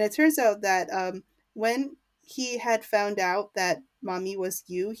 And it turns out that when he had found out that Mommy was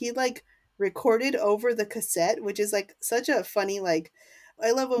you, he like recorded over the cassette, which is like such a funny like,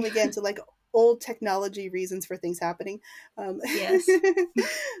 I love when we get into like old technology reasons for things happening. Yes.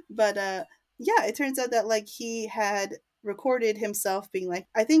 But yeah, it turns out that like he had recorded himself being like,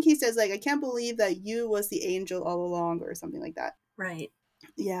 I think he says like, I can't believe that you was the angel all along or something like that. Right.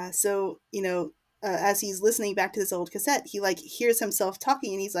 Yeah, so you know, as he's listening back to this old cassette, he like hears himself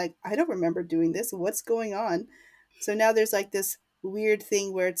talking, and he's like, I don't remember doing this, what's going on? So now there's like this weird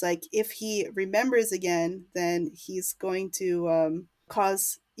thing where it's like if he remembers again, then he's going to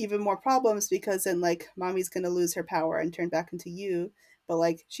cause even more problems because then like Mommy's gonna lose her power and turn back into you, but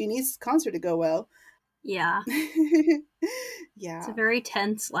like she needs the concert to go well. Yeah. It's a Yeah. very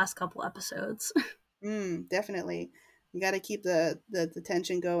tense last couple episodes. Definitely. You got to keep the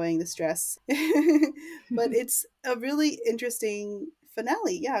tension going, the stress. But it's a really interesting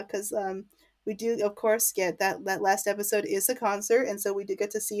finale, yeah, because we do, of course, get that last episode is a concert, and so we do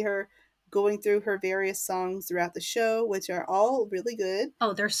get to see her going through her various songs throughout the show, which are all really good.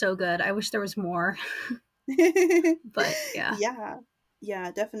 Oh, they're so good. I wish there was more. But yeah. Yeah,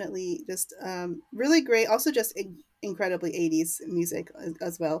 yeah, definitely, just really great. Also, just incredibly 80s music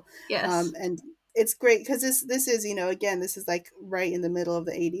as well. Yes. And it's great because this is, you know, again, this is like right in the middle of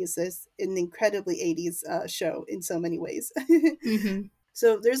the 80s. This an incredibly 80s show in so many ways. Mm-hmm.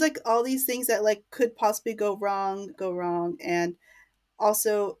 So there's like all these things that like could possibly go wrong, and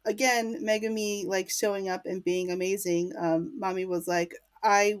also again Megumi like showing up and being amazing. Mommy was like,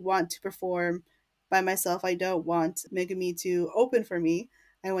 I want to perform by myself, I don't want Megumi to open for me,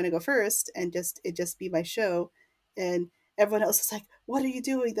 I want to go first and just be my show. And everyone else is like, what are you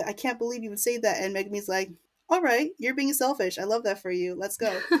doing, that I can't believe you would say that. And Megumi's like, all right, you're being selfish, I love that for you, let's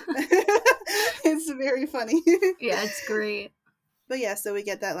go. It's very funny. Yeah, it's great. But yeah, so we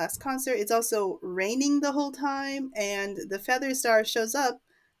get that last concert. It's also raining the whole time, and the Feather Star shows up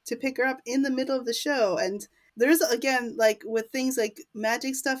to pick her up in the middle of the show. And there's, again, like with things like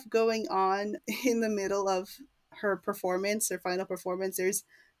magic stuff going on in the middle of her performance, her final performance, there's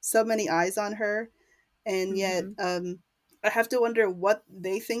so many eyes on her. And yet, Mm-hmm. I have to wonder what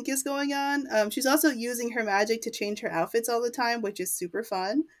they think is going on. She's also using her magic to change her outfits all the time, which is super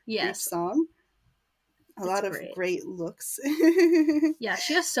fun for each Yes. song. A It's lot of great. great looks. Yeah,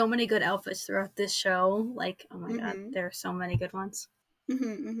 she has so many good outfits throughout this show. Like, oh my god, Mhm. there are so many good ones.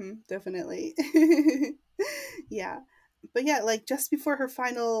 Definitely. Yeah. But yeah, like just before her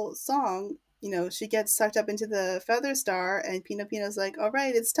final song, she gets sucked up into the Feather Star, and Pino Pino's like, all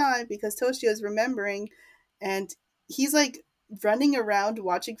right, it's time, because Toshio's remembering, and he's like running around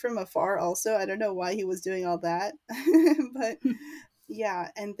watching from afar also. I don't know why he was doing all that. But yeah,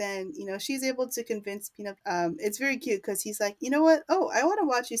 and then she's able to convince Peanut. It's very cute because he's like, you know what? Oh, I want to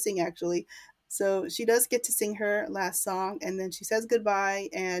watch you sing actually. So she does get to sing her last song, and then she says goodbye,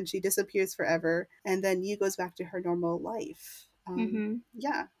 and she disappears forever, and then Yu goes back to her normal life.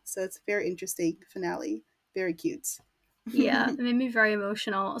 Yeah, so it's a very interesting finale. Very cute. Yeah, it made me very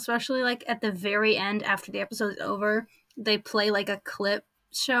emotional, especially like at the very end after the episode is over. They play like a clip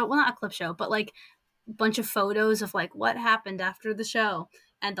show. Well, not a clip show, but like a bunch of photos of like what happened after the show.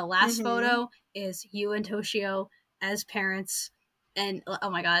 And the last photo is Yu and Toshio as parents. And oh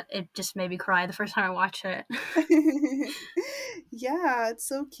my god, it just made me cry the first time I watched it. Yeah, it's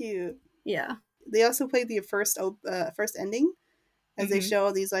so cute. Yeah. They also played the first ending, as they Mm-hmm. show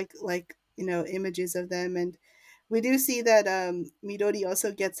all these like images of them, and we do see that Midori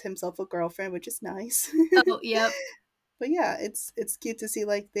also gets himself a girlfriend, which is nice. Oh, yep. But yeah, it's cute to see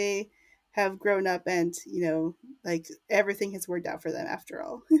like they have grown up, and like everything has worked out for them after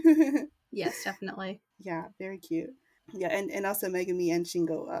all. Yes, definitely. Yeah, very cute. Yeah, and also Megumi and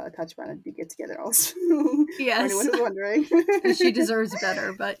Shingo Tachibana do get together also. For anyone Yes. who's wondering. She deserves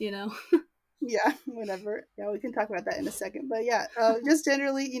better, but Yeah, whatever. Yeah, we can talk about that in a second. But yeah, just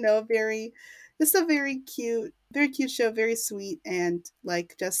generally, just a very cute show, very sweet, and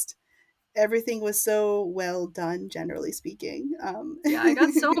like just everything was so well done, generally speaking. Yeah, I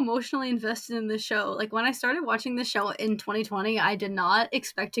got so emotionally invested in this show. Like when I started watching this show in 2020, I did not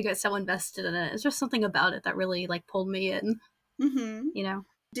expect to get so invested in it. It's just something about it that really like pulled me in.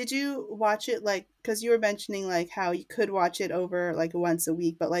 Did you watch it like, because you were mentioning like how you could watch it over like once a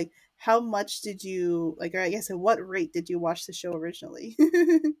week, but like how much did you like, or I guess at what rate did you watch the show originally?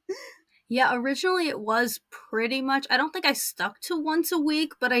 Yeah, originally it was pretty much, I don't think I stuck to once a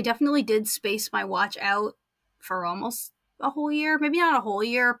week, but I definitely did space my watch out for almost a whole year. Maybe not a whole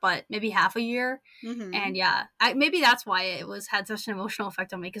year, but maybe half a year. And yeah, maybe that's why it had such an emotional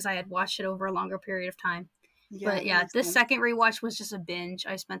effect on me, because I had watched it over a longer period of time. Yeah, but yeah, this second rewatch was just a binge.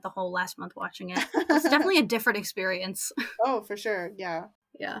 I spent the whole last month watching it. It's definitely a different experience. Oh, for sure. Yeah.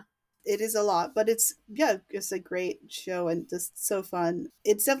 Yeah. It is a lot, but it's a great show and just so fun.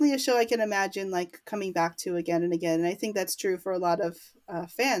 It's definitely a show I can imagine like coming back to again and again, and I think that's true for a lot of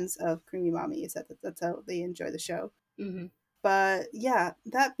fans of Creamy Mommy. Is that's how they enjoy the show. Mm-hmm. But yeah,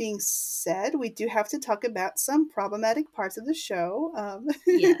 that being said, we do have to talk about some problematic parts of the show.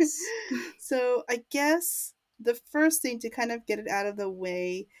 Yes. So I guess the first thing to kind of get it out of the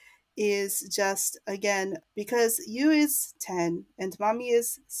way is just, again, because Yu is 10 and Mommy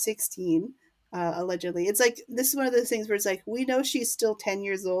is 16, allegedly. It's like, this is one of those things where it's like, we know she's still 10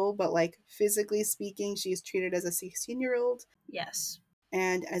 years old, but like physically speaking, she's treated as a 16-year-old. Yes.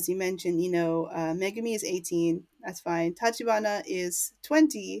 And as you mentioned, Megumi is 18. That's fine. Tachibana is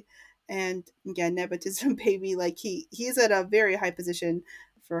 20. And again, nepotism baby. Like he's at a very high position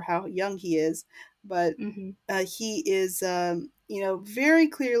for how young he is. But he is, very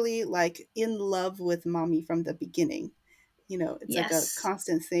clearly like in love with Mommy from the beginning. It's like a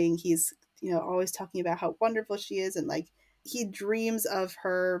constant thing. He's, always talking about how wonderful she is. And like he dreams of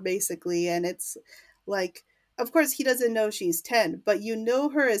her basically. And it's like, of course, he doesn't know she's 10, but you know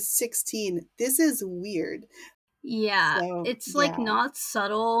her as 16. This is weird. Yeah. So, it's like not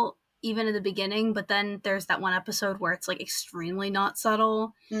subtle even in the beginning, but then there's that one episode where it's like extremely not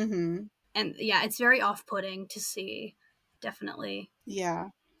subtle. Mm-hmm. And yeah, it's very off-putting to see. Definitely. Yeah.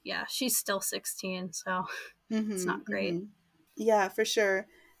 Yeah, she's still 16, so it's not great. Mm-hmm. Yeah, for sure.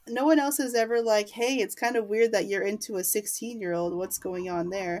 No one else is ever like, hey, it's kind of weird that you're into a 16-year-old. What's going on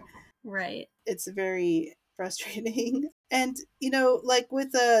there? Right. It's very frustrating. And like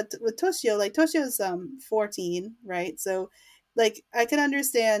with Toshio, like Toshio's 14, right? So like I can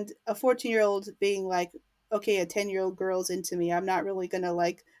understand a 14-year-old being like, okay, a 10-year-old girl's into me, I'm not really gonna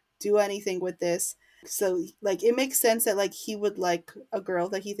like do anything with this. So like it makes sense that like he would like a girl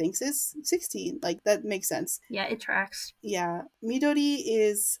that he thinks is 16. Like that makes sense. Yeah, it tracks. Yeah. Midori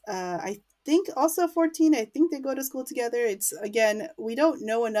is I think also 14. I think they go to school together. It's, again, we don't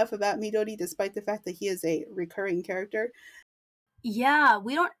know enough about Midori despite the fact that he is a recurring character. Yeah,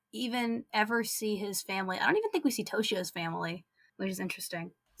 we don't even ever see his family. I don't even think we see Toshio's family, which is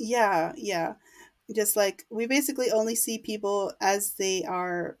interesting. Yeah, yeah. Just like we basically only see people as they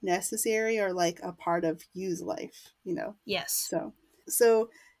are necessary or like a part of Yu's life, you know. Yes. So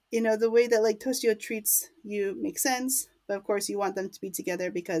you know, the way that like Toshio treats Yu makes sense, but of course you want them to be together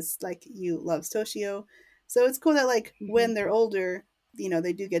because like Yu loves Toshio. So it's cool that like when Hmm. they're older, you know,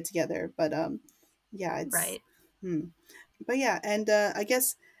 they do get together. But yeah, it's Right. hmm. But yeah, and I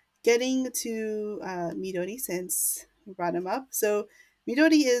guess getting to Midori, since we brought him up. So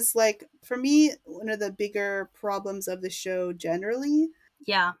Midori is like, for me, one of the bigger problems of the show generally.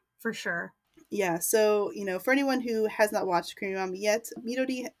 Yeah, for sure. Yeah, so you know, for anyone who has not watched Creamy Mama yet,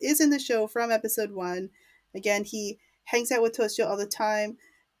 Midori is in the show from episode one. Again, he hangs out with Toshio all the time.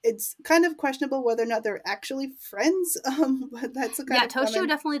 It's kind of questionable whether or not they're actually friends, but that's a kind Yeah, of Toshio common.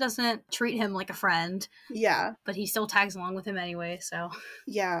 definitely doesn't treat him like a friend, Yeah, but he still tags along with him anyway, so.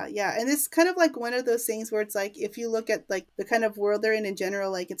 yeah, yeah, and it's kind of like one of those things where it's like if you look at like the kind of world they're in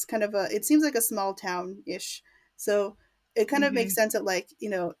general, like it's kind of a, it seems like a small town ish. So it kind of makes Hmm. sense that like, you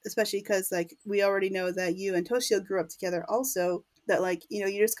know, especially because like we already know that you and Toshio grew up together also, that like, you know,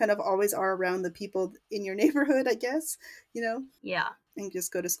 you just kind of always are around the people in your neighborhood, I guess, you know, Yeah. and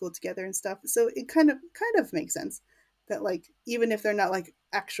just go to school together and stuff. So it kind of makes sense that like even if they're not like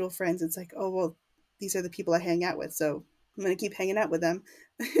actual friends, it's like, oh well, these are the people I hang out with, so I'm gonna keep hanging out with them.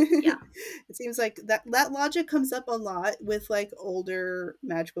 Yeah. It seems like that logic comes up a lot with like older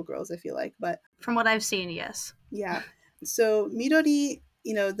magical girls, I feel like. But From what I've seen, yes. yeah, so Midori,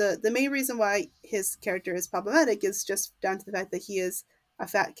 you know, the main reason why his character is problematic is just down to the fact that he is a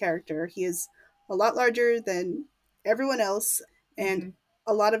fat character. He is a lot larger than everyone else, and Hmm.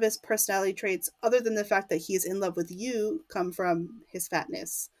 a lot of his personality traits, other than the fact that he is in love with you, come from his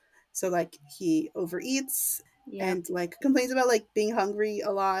fatness. So like he overeats Yep. and like complains about like being hungry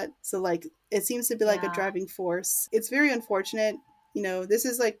a lot. So like it seems to be like a Yeah. driving force. It's very unfortunate. You know, this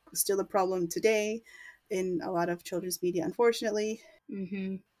is like still a problem today in a lot of children's media, unfortunately.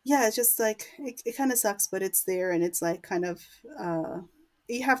 Hmm. Yeah, it's just like it kind of sucks, but it's there, and it's like kind of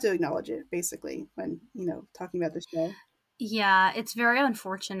you have to acknowledge it basically when you know talking about the show. Yeah, it's very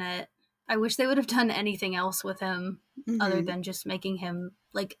unfortunate. I wish they would have done anything else with him other Mm-hmm. than just making him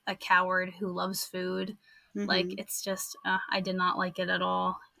like a coward who loves food. Like Mm-hmm. it's just I did not like it at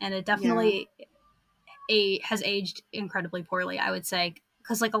all, and it Yeah. definitely has aged incredibly poorly, I would say,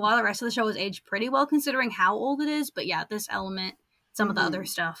 because like a lot of the rest of the show is aged pretty well considering how old it is. But yeah, this element, some of the other Mm-hmm.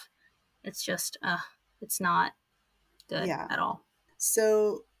 stuff, it's just it's not good Yeah. at all.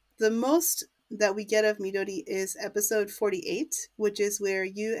 So the most that we get of Midori is episode 48, which is where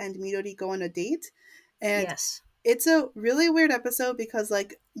you and Midori go on a date. And Yes. it's a really weird episode because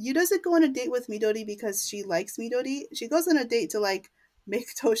like you doesn't go on a date with Midori because she likes Midori. She goes on a date to like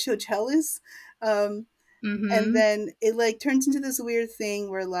make Toshio jealous. Um, and Mm-hmm. then it like turns into this weird thing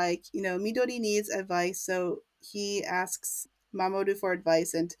where like, you know, Midori needs advice, so he asks Mamoru for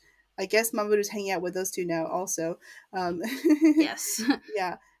advice, and I guess Mamoru's hanging out with those two now also. Um, Yes.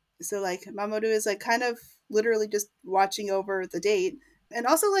 yeah. So like Mamoru is like kind of literally just watching over the date. And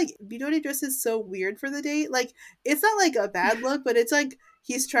also like Midori dresses so weird for the date. Like it's not like a bad look, but it's like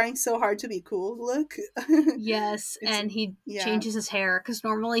he's trying so hard to be cool look. Yes, It's and he yeah. changes his hair because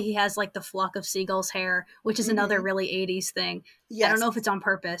normally he has like the flock of seagulls hair, which is another Hmm. really 80s thing. I don't Yes. know if it's on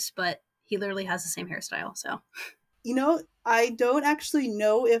purpose, but he literally has the same hairstyle. So, You know, I don't actually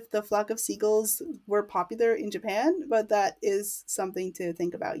know if the flock of seagulls were popular in Japan, but that is something to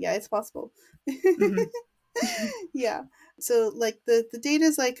think about. Yeah, it's possible. hmm. Yeah. So like the date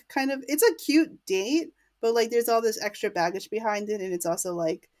is like kind of, it's a cute date, but like there's all this extra baggage behind it, and it's also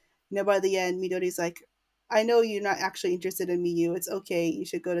like, you know, by the end Midori's like, I know you're not actually interested in Miyu. It's okay. You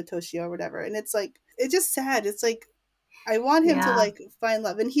should go to Toshio or whatever. And it's like it's just sad. It's like I want him to Yeah, like find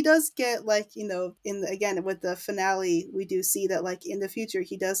love, and he does get like, you know, in the, again with the finale we do see that like in the future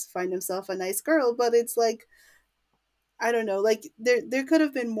he does find himself a nice girl, but it's like I don't know, like there could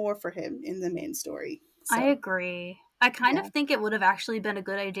have been more for him in the main story. I So agree. I kind of yeah, think it would have actually been a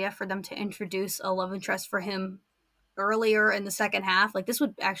good idea for them to introduce a love interest for him earlier in the second half. Like, this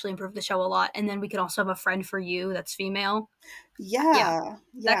would actually improve the show a lot. And then we could also have a friend for you that's female. Yeah, yeah, that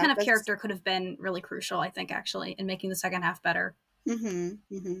yeah. kind of That's character could have been really crucial, I think, actually, in making the second half better.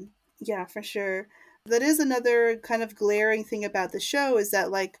 mm-hmm. Yeah, for sure. That is another kind of glaring thing about the show is that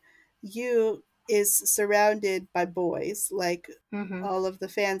like you is surrounded by boys. Like Hmm. all of the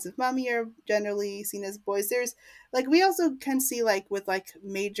fans of Mummy are generally seen as boys. There's like we also can see like with like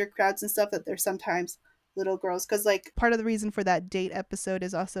major crowds and stuff that there's sometimes little girls because like Part of the reason for that date episode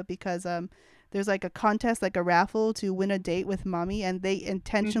is also because there's like a contest, like a raffle to win a date with mommy, and they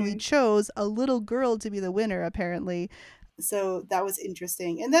intentionally chose a little girl to be the winner, apparently. So that was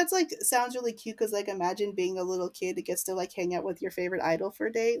interesting. And that's like sounds really cute because like imagine being a little kid that gets to like hang out with your favorite idol for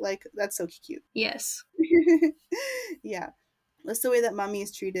a day. Like that's so cute. Yes. Yeah. That's the way that mommy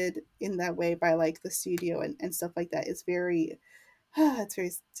is treated in that way by like the studio and stuff like that. It's very it's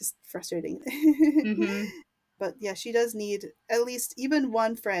very just frustrating. But yeah, she does need at least even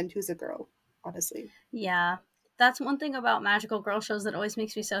one friend who's a girl, honestly. Yeah. That's one thing about magical girl shows that always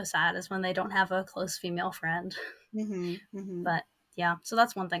makes me so sad is when they don't have a close female friend. But yeah, so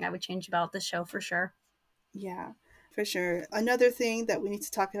that's one thing I would change about this show for sure. Yeah, for sure. Another thing that we need to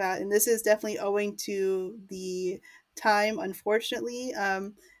talk about, and this is definitely owing to the time, unfortunately,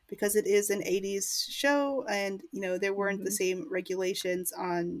 because it is an 80s show and, you know, there weren't the same regulations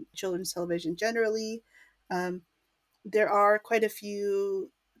on children's television generally. There are quite a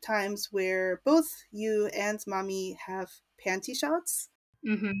few times where both you and mommy have panty shots.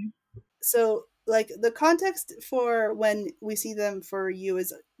 So like the context for when we see them for you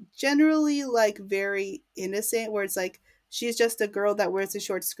is generally like very innocent, where it's like she's just a girl that wears a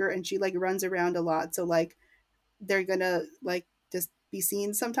short skirt and she like runs around a lot, so like they're gonna like just be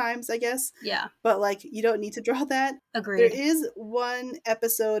seen sometimes, I guess. Yeah. But like you don't need to draw that. Agreed. There is one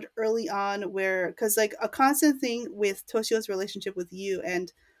episode early on where, because like a constant thing with Toshio's relationship with you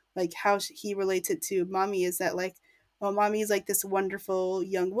and like how he relates it to mommy is that like, well, mommy is like this wonderful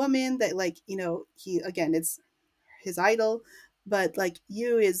young woman that like, you know, he again it's his idol, but like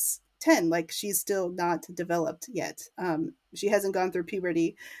you is 10, like she's still not developed yet. She hasn't gone through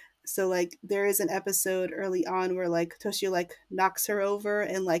puberty. So like there is an episode early on where like Toshio like knocks her over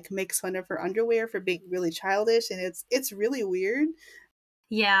and like makes fun of her underwear for being really childish, and it's really weird.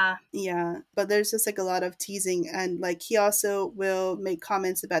 Yeah. Yeah, but there's just like a lot of teasing, and like he also will make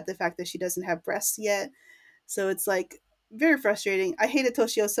comments about the fact that she doesn't have breasts yet. So it's like very frustrating. I hated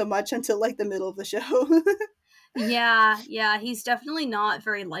Toshio so much until like the middle of the show. Yeah, he's definitely not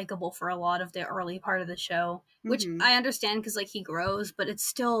very likable for a lot of the early part of the show, which I understand because like he grows, but it's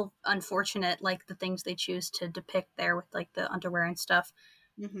still unfortunate, like the things they choose to depict there with like the underwear and stuff.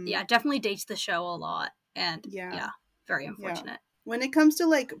 Yeah, definitely dates the show a lot, and yeah very unfortunate. Yeah. When it comes to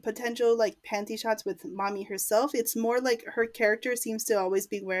like potential like panty shots with mommy herself, it's more like her character seems to always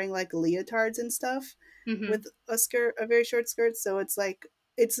be wearing like leotards and stuff with a skirt, a very short skirt, so it's like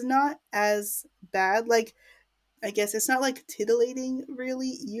it's not as bad. Like I guess it's not like titillating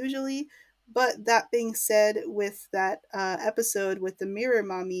really usually. But that being said, with that episode with the mirror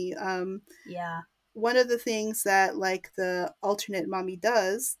mommy, yeah, one of the things that like the alternate mommy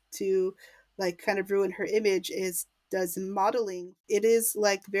does to like kind of ruin her image is does modeling. It is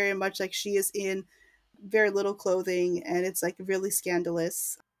like very much like she is in very little clothing and it's like really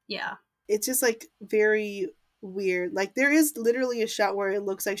scandalous. Yeah. It's just like very weird. Like there is literally a shot where it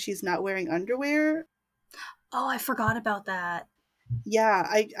looks like she's not wearing underwear. Oh, I forgot about that. Yeah,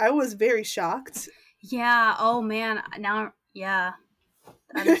 I was very shocked. Yeah, oh man, now yeah.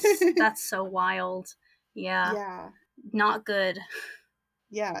 That's so wild. Yeah. Yeah. Not good.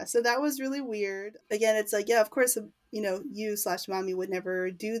 Yeah, so that was really weird. Again, it's like, yeah, of course, you know, you/mommy would never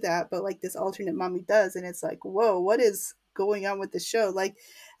do that, but like this alternate mommy does, and it's like, whoa, what is going on with the show? Like,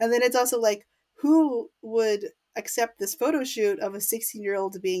 and then it's also like, who would accept this photo shoot of a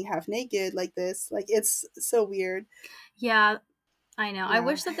 16-year-old being half naked like this? Like, it's so weird. Yeah, I know. Yeah. I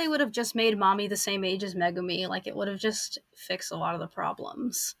wish that they would have just made mommy the same age as Megumi. Like, it would have just fixed a lot of the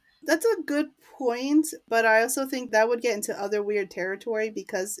problems. That's a good point, but I also think that would get into other weird territory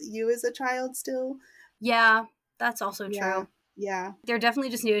because you is a child still. Yeah, that's also true. Yeah. There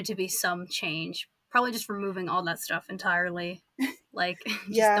definitely just needed to be some change. Probably just removing all that stuff entirely. Like,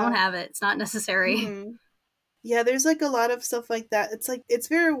 just don't have it. It's not necessary. Mm-hmm. Yeah, there's like a lot of stuff like that. It's like, it's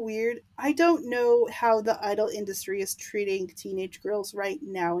very weird. I don't know how the idol industry is treating teenage girls right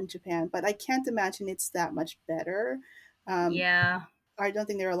now in Japan, but I can't imagine it's that much better. Yeah. I don't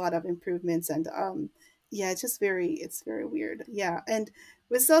think there are a lot of improvements, and yeah, it's very weird. Yeah, and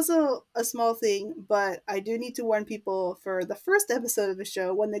it's also a small thing, but I do need to warn people for the first episode of the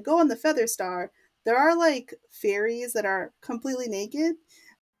show when they go on the Feather Star, there are like fairies that are completely naked.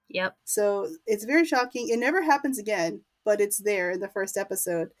 Yep. So it's very shocking. It never happens again, but it's there in the first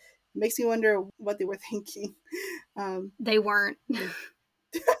episode. It makes me wonder what they were thinking. They weren't.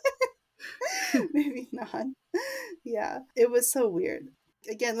 Maybe not. Yeah, it was so weird.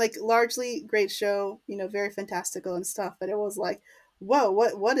 Again, like largely great show, you know, very fantastical and stuff, but it was like, whoa,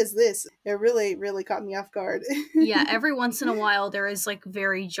 what is this? It really, really caught me off guard. Yeah, every once in a while there is like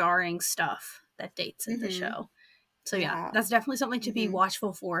very jarring stuff that dates in the show. So yeah, that's definitely something to be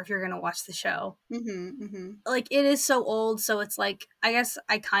watchful for if you're going to watch the show. Like, it is so old, so it's like, I guess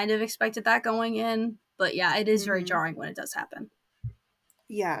I kind of expected that going in, but yeah, it is very jarring when it does happen.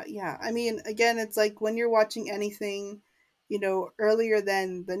 Yeah. I mean, again, it's like when you're watching anything, you know, earlier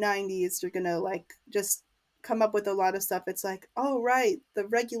than the 90s, you're gonna like just come up with a lot of stuff. It's like, oh, right, the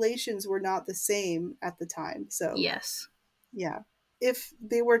regulations were not the same at the time. So yes. Yeah. If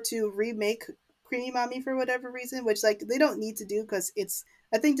they were to remake Creamy Mommy for whatever reason, which like they don't need to do because it's,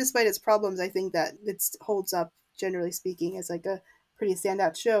 I think despite its problems, I think that it holds up generally speaking as like a pretty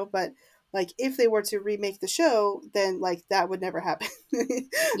standout show. But like if they were to remake the show, then like that would never happen.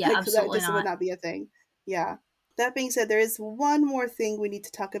 Yeah, like, absolutely that just not. would not be a thing. Yeah. That being said, there is one more thing we need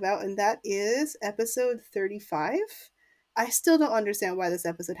to talk about, and that is episode 35. I still don't understand why this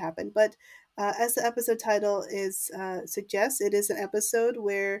episode happened, but as the episode title is suggests, it is an episode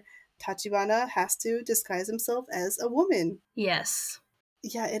where Tachibana has to disguise himself as a woman. Yes.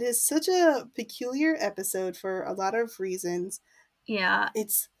 Yeah, it is such a peculiar episode for a lot of reasons. Yeah.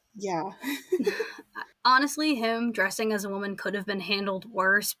 Yeah. Honestly, him dressing as a woman could have been handled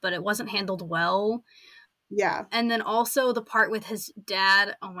worse, but it wasn't handled well. Yeah. And then also the part with his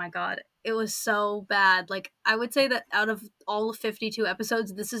dad, oh my god, it was so bad. Like, I would say that out of all 52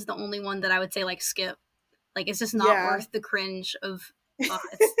 episodes, this is the only one that I would say, like, skip. Like, it's just not worth the cringe of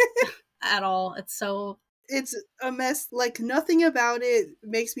at all. It's so... It's a mess. Like, nothing about it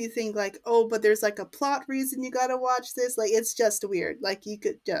makes me think, like, oh, but there's, like, a plot reason you gotta watch this. Like, it's just weird. Like, you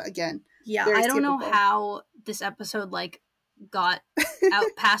could, again... Yeah, I don't know how this episode, like, got out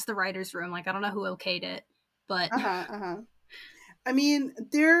past the writer's room. Like, I don't know who okayed it, but... I mean,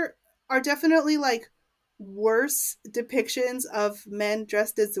 there are definitely, like, worse depictions of men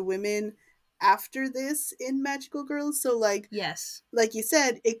dressed as women after this in Magical Girls. So, like... Yes. Like you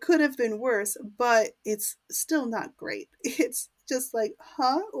said, it could have been worse, but it's still not great. It's just like,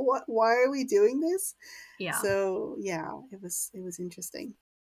 huh? What? Why are we doing this? Yeah. So, yeah, it was interesting.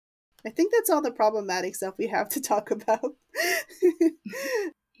 I think that's all the problematic stuff we have to talk about.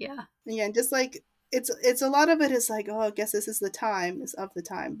 Yeah. Yeah, and just like it's a lot of it is like, oh, I guess this is the time, is of the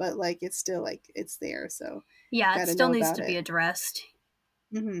time, but like it's still like it's there, so yeah, it still needs to be addressed.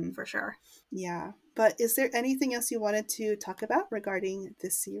 For sure. Yeah. But is there anything else you wanted to talk about regarding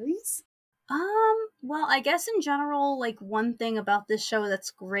this series? Well, I guess in general, like, one thing about this show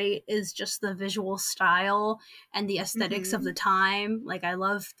that's great is just the visual style and the aesthetics of the time. Like, I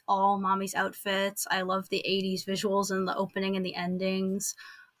love all Mommy's outfits. I love the 80s visuals and the opening and the endings.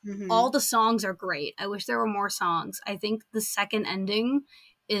 All the songs are great. I wish there were more songs. I think the second ending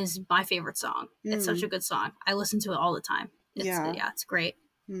is my favorite song. It's such a good song. I listen to it all the time. It's great.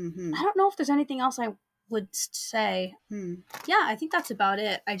 I don't know if there's anything else I would say. Yeah, I think that's about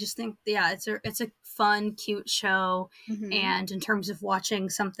it. I just think, yeah, it's a fun, cute show. And in terms of watching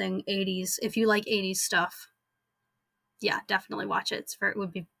something 80s, if you like 80s stuff, yeah, definitely watch it. It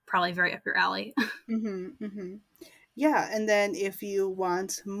would be probably very up your alley. Yeah, and then if you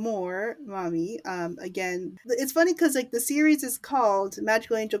want more Mommy, again, it's funny because like the series is called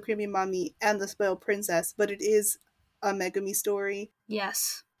Magical Angel Creamy Mommy and the Spoiled Princess, but it is a Megumi story.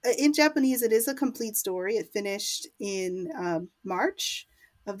 Yes. In Japanese, it is a complete story. It finished in March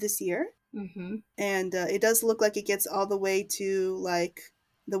of this year. And it does look like it gets all the way to like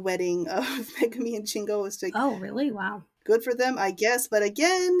the wedding of Megumi and Shingo. It's like, oh, really? Wow. Good for them, I guess. But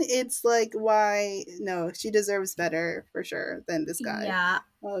again, it's like, why? No, she deserves better for sure than this guy. Yeah.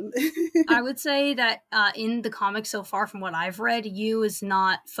 I would say that in the comics so far, from what I've read, Yu is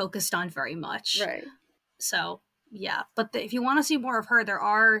not focused on very much. Right. So, yeah. But if you want to see more of her, there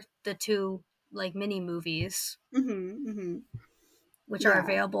are the 2 like mini movies. Which are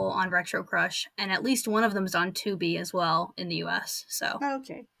available on Retro Crush, and at least one of them is on Tubi as well in the US. So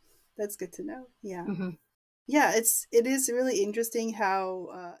okay, that's good to know. Yeah, yeah, it is really interesting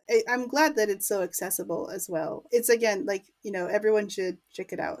how I'm glad that it's so accessible as well. It's again like, you know, everyone should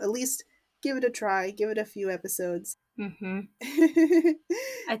check it out. At least give it a try. Give it a few episodes. I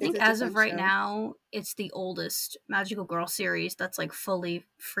think as of right now, it's the oldest Magical Girl series that's like fully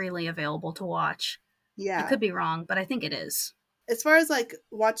freely available to watch. Yeah, I could be wrong, but I think it is. As far as like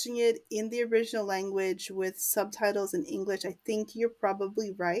watching it in the original language with subtitles in English, I think you're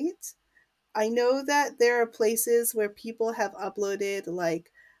probably right. I know that there are places where people have uploaded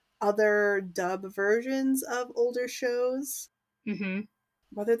like other dub versions of older shows.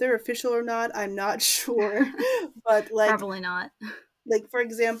 Whether they're official or not, I'm not sure. But like, probably not. Like, for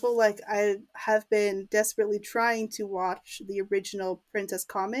example, like I have been desperately trying to watch the original Princess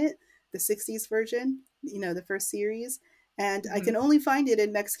Comet, the 60s version, you know, the first series. And I can only find it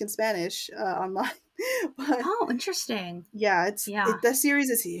in Mexican Spanish online. But oh, interesting. yeah, Yeah. the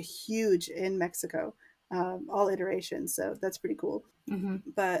series is huge in Mexico, all iterations. So that's pretty cool.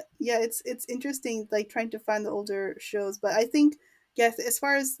 But yeah, it's interesting, like trying to find the older shows. But I think, yes, as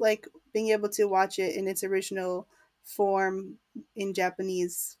far as like being able to watch it in its original form in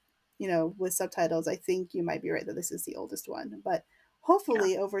Japanese, with subtitles, I think you might be right that this is the oldest one. But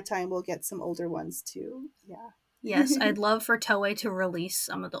hopefully over time we'll get some older ones too. Yeah. Yes, I'd love for Toei to release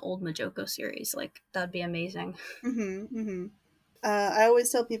some of the old Majoko series. Like, that'd be amazing. I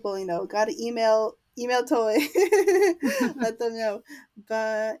always tell people, gotta email Toei, let them know.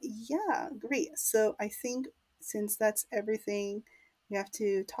 But yeah, great. So I think since that's everything we have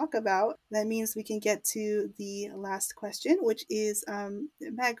to talk about, that means we can get to the last question, which is,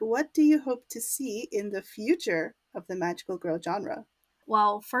 Meg, what do you hope to see in the future of the magical girl genre?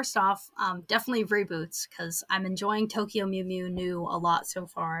 Well, first off, definitely reboots, because I'm enjoying Tokyo Mew Mew New a lot so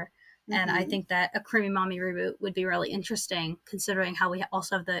far. And I think that a Creamy Mommy reboot would be really interesting, considering how we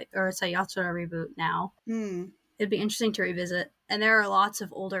also have the Urusei Yatsura reboot now. It'd be interesting to revisit. And there are lots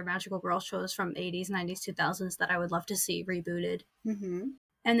of older magical girl shows from 80s, 90s, 2000s that I would love to see rebooted. And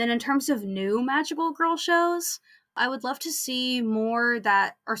then in terms of new magical girl shows, I would love to see more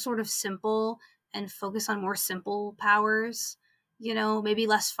that are sort of simple and focus on more simple powers. Maybe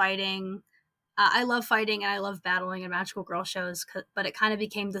less fighting. I love fighting and I love battling in magical girl shows, but it kind of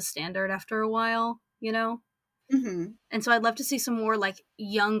became the standard after a while, And so I'd love to see some more like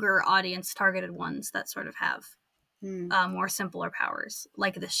younger audience targeted ones that sort of have more simpler powers,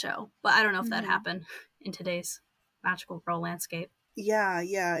 like this show. But I don't know if that happened in today's magical girl landscape. Yeah,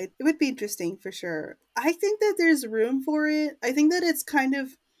 it would be interesting for sure. I think that there's room for it. I think that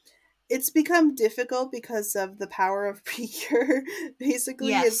it's become difficult because of the power of Precure. Basically,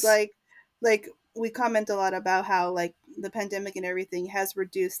 Yes. It's like we comment a lot about how like the pandemic and everything has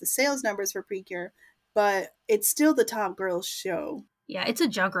reduced the sales numbers for Precure, but it's still the top girls show. Yeah, it's a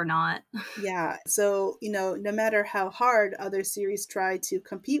juggernaut. Yeah. So, no matter how hard other series try to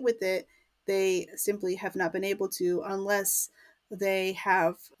compete with it, they simply have not been able to unless they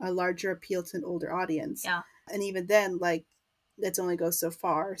have a larger appeal to an older audience. Yeah. And even then, like, that's only goes so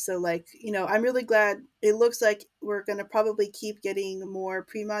far. So, like, I'm really glad it looks like we're going to probably keep getting more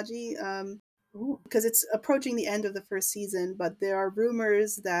Premaji because it's approaching the end of the first season, but there are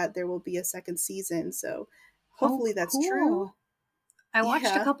rumors that there will be a second season. So, hopefully that's true. I watched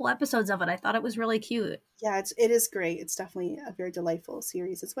a couple episodes of it. I thought it was really cute. Yeah, it is great. It's definitely a very delightful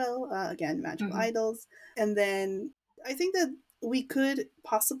series as well. Again, magical idols. And then I think that we could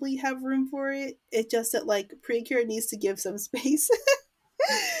possibly have room for it. It's just that like Precure needs to give some space.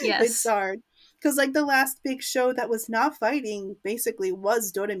 Yes. It's hard. Because like the last big show that was not fighting basically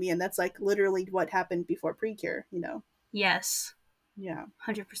was Doremi, and that's like literally what happened before Precure, Yes. Yeah.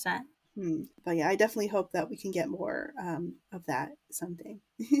 100%. But yeah, I definitely hope that we can get more of that someday.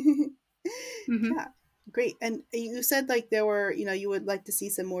 Yeah, great. And you said like there were, you would like to see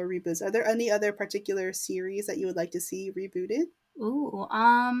some more reboots. Are there any other particular series that you would like to see rebooted? Ooh,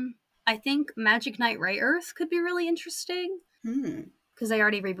 I think Magic Knight Rayearth could be really interesting. Because they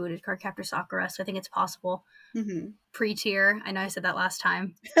already rebooted Cardcaptor Sakura, so I think it's possible. Pre-tier. I know I said that last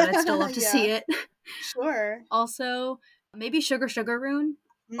time, but I'd still love to see it. Sure. Also, maybe Sugar Sugar Rune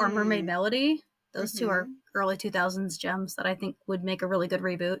or Mermaid Melody. Those two are early 2000s gems that I think would make a really good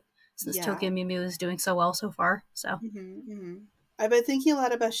reboot, since Tokyo Mew Mew is doing so well so far. So I've been thinking a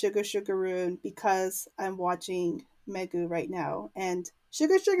lot about Sugar Sugar Rune because I'm watching Megu right now, and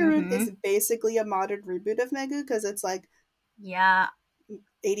Sugar Sugar Rune is basically a modern reboot of Megu because it's like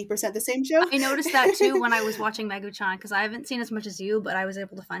 80% the same show. I noticed that too when I was watching Megu-chan, because I haven't seen as much as you, but I was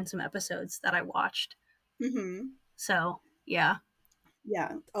able to find some episodes that I watched. So yeah,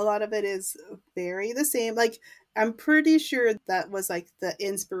 a lot of it is very the same. Like I'm pretty sure that was like the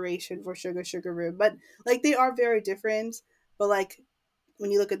inspiration for Sugar Sugar Rune, but like they are very different. But like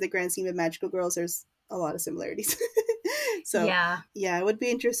when you look at the grand scheme of magical girls, there's a lot of similarities. So yeah, it would be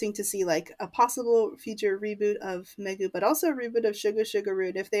interesting to see like a possible future reboot of Megu, but also a reboot of Sugar Sugar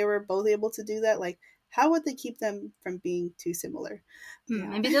Rune. If they were both able to do that, like how would they keep them from being too similar?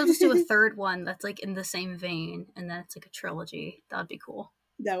 Maybe they'll just do a third one that's like in the same vein, and then it's like a trilogy. That'd be cool.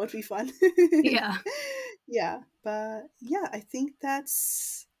 That would be fun. Yeah, but yeah, I think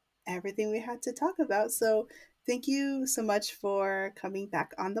that's everything we had to talk about. So thank you so much for coming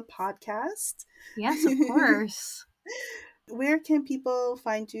back on the podcast. Yes, of course. Where can people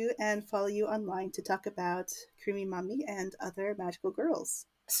find you and follow you online to talk about Creamy Mommy and other magical girls?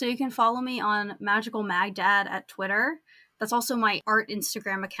 So you can follow me on Magical Magdad at Twitter. That's also my art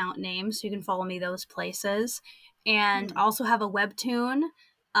Instagram account name, so you can follow me those places. and also have a webtoon.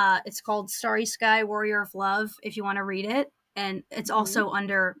 It's called Starry Sky Warrior of Love, if you want to read it. And it's also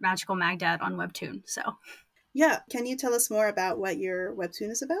under Magical Magdad on Webtoon. So, yeah. Can you tell us more about what your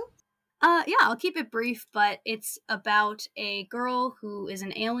webtoon is about? Yeah, I'll keep it brief, but it's about a girl who is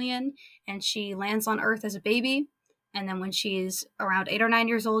an alien and she lands on Earth as a baby. And then when she's around 8 or 9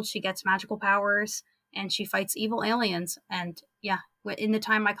 years old, she gets magical powers and she fights evil aliens. And yeah, in the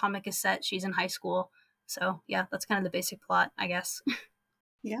time my comic is set, she's in high school. So yeah, that's kind of the basic plot, I guess.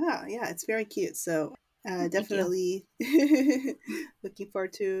 Yeah, it's very cute. So definitely looking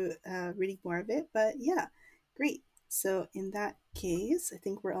forward to reading more of it. But yeah, great. So in that case, I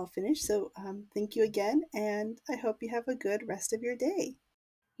think we're all finished. So thank you again, and I hope you have a good rest of your day.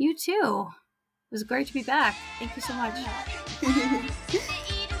 You too. It was great to be back. Thank you so much.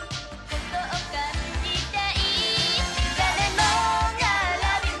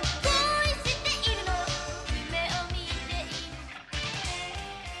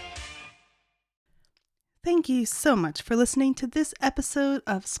 Thank you so much for listening to this episode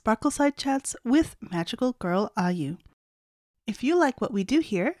of Sparkleside Chats with Magical Girl Ayu. If you like what we do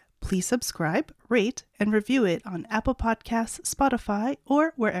here, please subscribe, rate, and review it on Apple Podcasts, Spotify,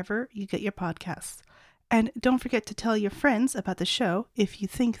 or wherever you get your podcasts. And don't forget to tell your friends about the show if you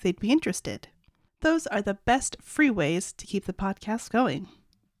think they'd be interested. Those are the best free ways to keep the podcast going.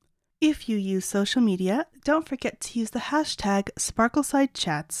 If you use social media, don't forget to use the hashtag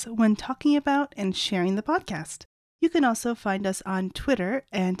SparkleSideChats when talking about and sharing the podcast. You can also find us on Twitter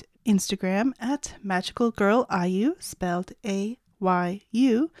and Instagram at MagicalGirlAyu, spelled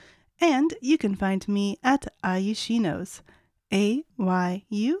AYU, and you can find me at AyuSheKnows,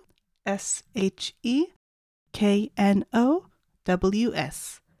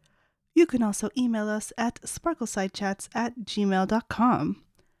 AYUSHEKNOWS. You can also email us at sparklesidechats@gmail.com.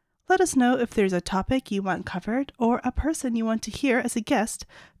 Let us know if there's a topic you want covered or a person you want to hear as a guest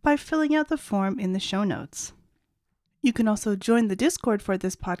by filling out the form in the show notes. You can also join the Discord for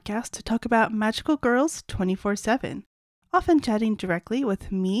this podcast to talk about magical girls 24/7, often chatting directly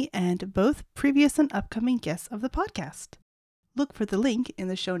with me and both previous and upcoming guests of the podcast. Look for the link in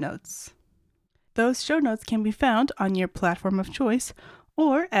the show notes. Those show notes can be found on your platform of choice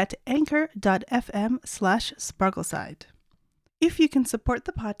or at anchor.fm/sparkleside. If you can support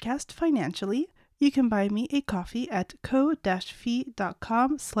the podcast financially, you can buy me a coffee at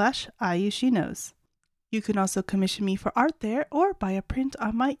ko-fi.com/AyuSheKnows. You can also commission me for art there or buy a print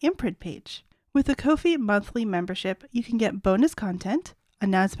on my imprint page. With a Ko-fi monthly membership, you can get bonus content,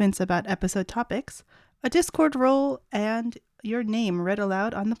 announcements about episode topics, a Discord role, and your name read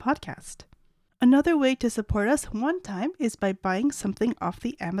aloud on the podcast. Another way to support us one time is by buying something off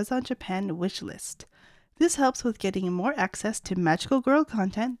the Amazon Japan wish list. This helps with getting more access to Magical Girl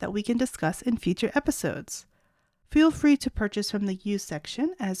content that we can discuss in future episodes. Feel free to purchase from the used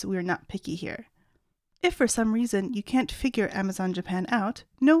section, as we're not picky here. If for some reason you can't figure Amazon Japan out,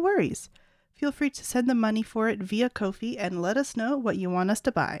 no worries. Feel free to send the money for it via Ko-fi and let us know what you want us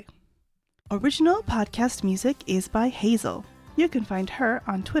to buy. Original podcast music is by Hazel. You can find her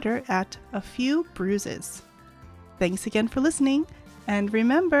on Twitter at A Few Bruises. Thanks again for listening, and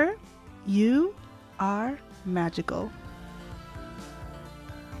remember, you are magical.